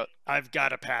 bleed out. I've got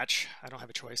to patch. I don't have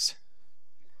a choice.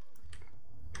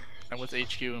 I'm with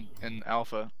HQ and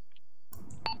Alpha.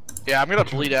 Yeah, I'm gonna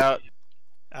bleed out.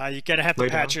 You're gonna have to Lay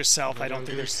patch down. yourself. Lay I don't down, think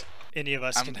dude. there's any of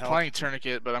us I'm can help. playing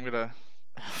tourniquet, but I'm gonna...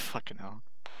 Fucking hell.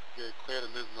 You're clear to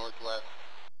move northwest.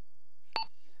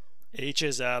 H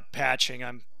is patching.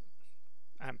 I'm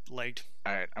legged.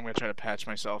 Alright, I'm gonna try to patch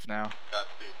myself now. Got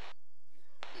you.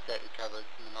 You got your cover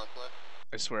to the northwest?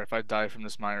 I swear, if I die from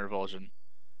this minor revulsion...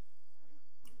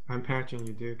 I'm patching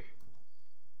you, Duke.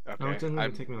 Okay, No, it's only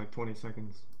gonna take me like 20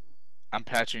 seconds. I'm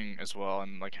patching as well.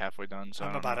 I'm like halfway done, so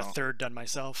I'm I don't about know. a third done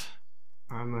myself.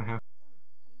 I'm a half.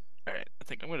 Alright, I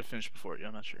think I'm gonna finish before you.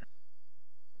 I'm not sure.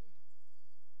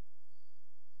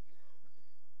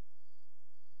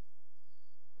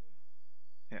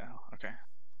 Yeah, okay.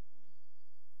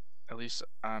 At least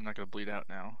I'm not gonna bleed out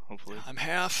now, hopefully. I'm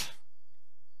half.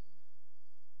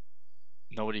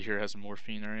 Nobody here has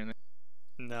morphine or anything?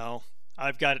 No.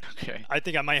 I've got... Okay. I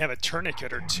think I might have a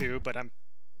tourniquet or two, but I'm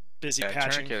busy Yeah,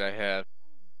 patching. tourniquet I have.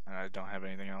 And I don't have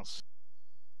anything else.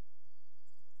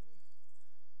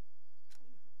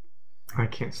 I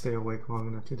can't stay awake long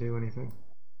enough to do anything.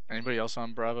 Anybody else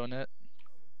on Bravo Net?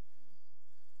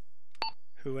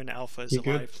 Who in Alpha is You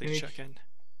good, alive? Please H? check in.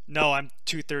 No, I'm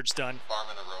 2/3 done.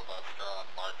 Farming a robot, they're on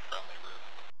mark friendly route.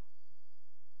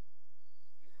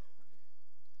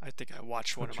 I think I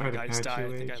watched one I'll of try my to guys patch die.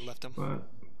 you, I think I H, left him. but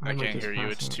I might can't just hear you,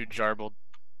 pass it's out. too jarbled.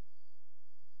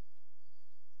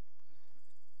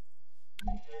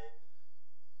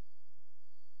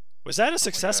 Was that a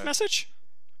success God. message?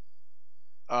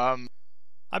 I'm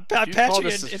I'm you call patching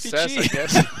this an a success, I MPG.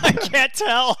 guess. I can't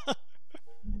tell.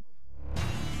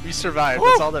 We survived, Woo!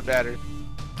 that's all that matters.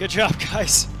 Good job,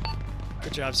 guys.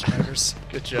 Good job, survivors.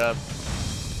 Good job.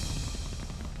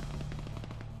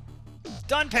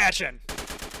 Done patching.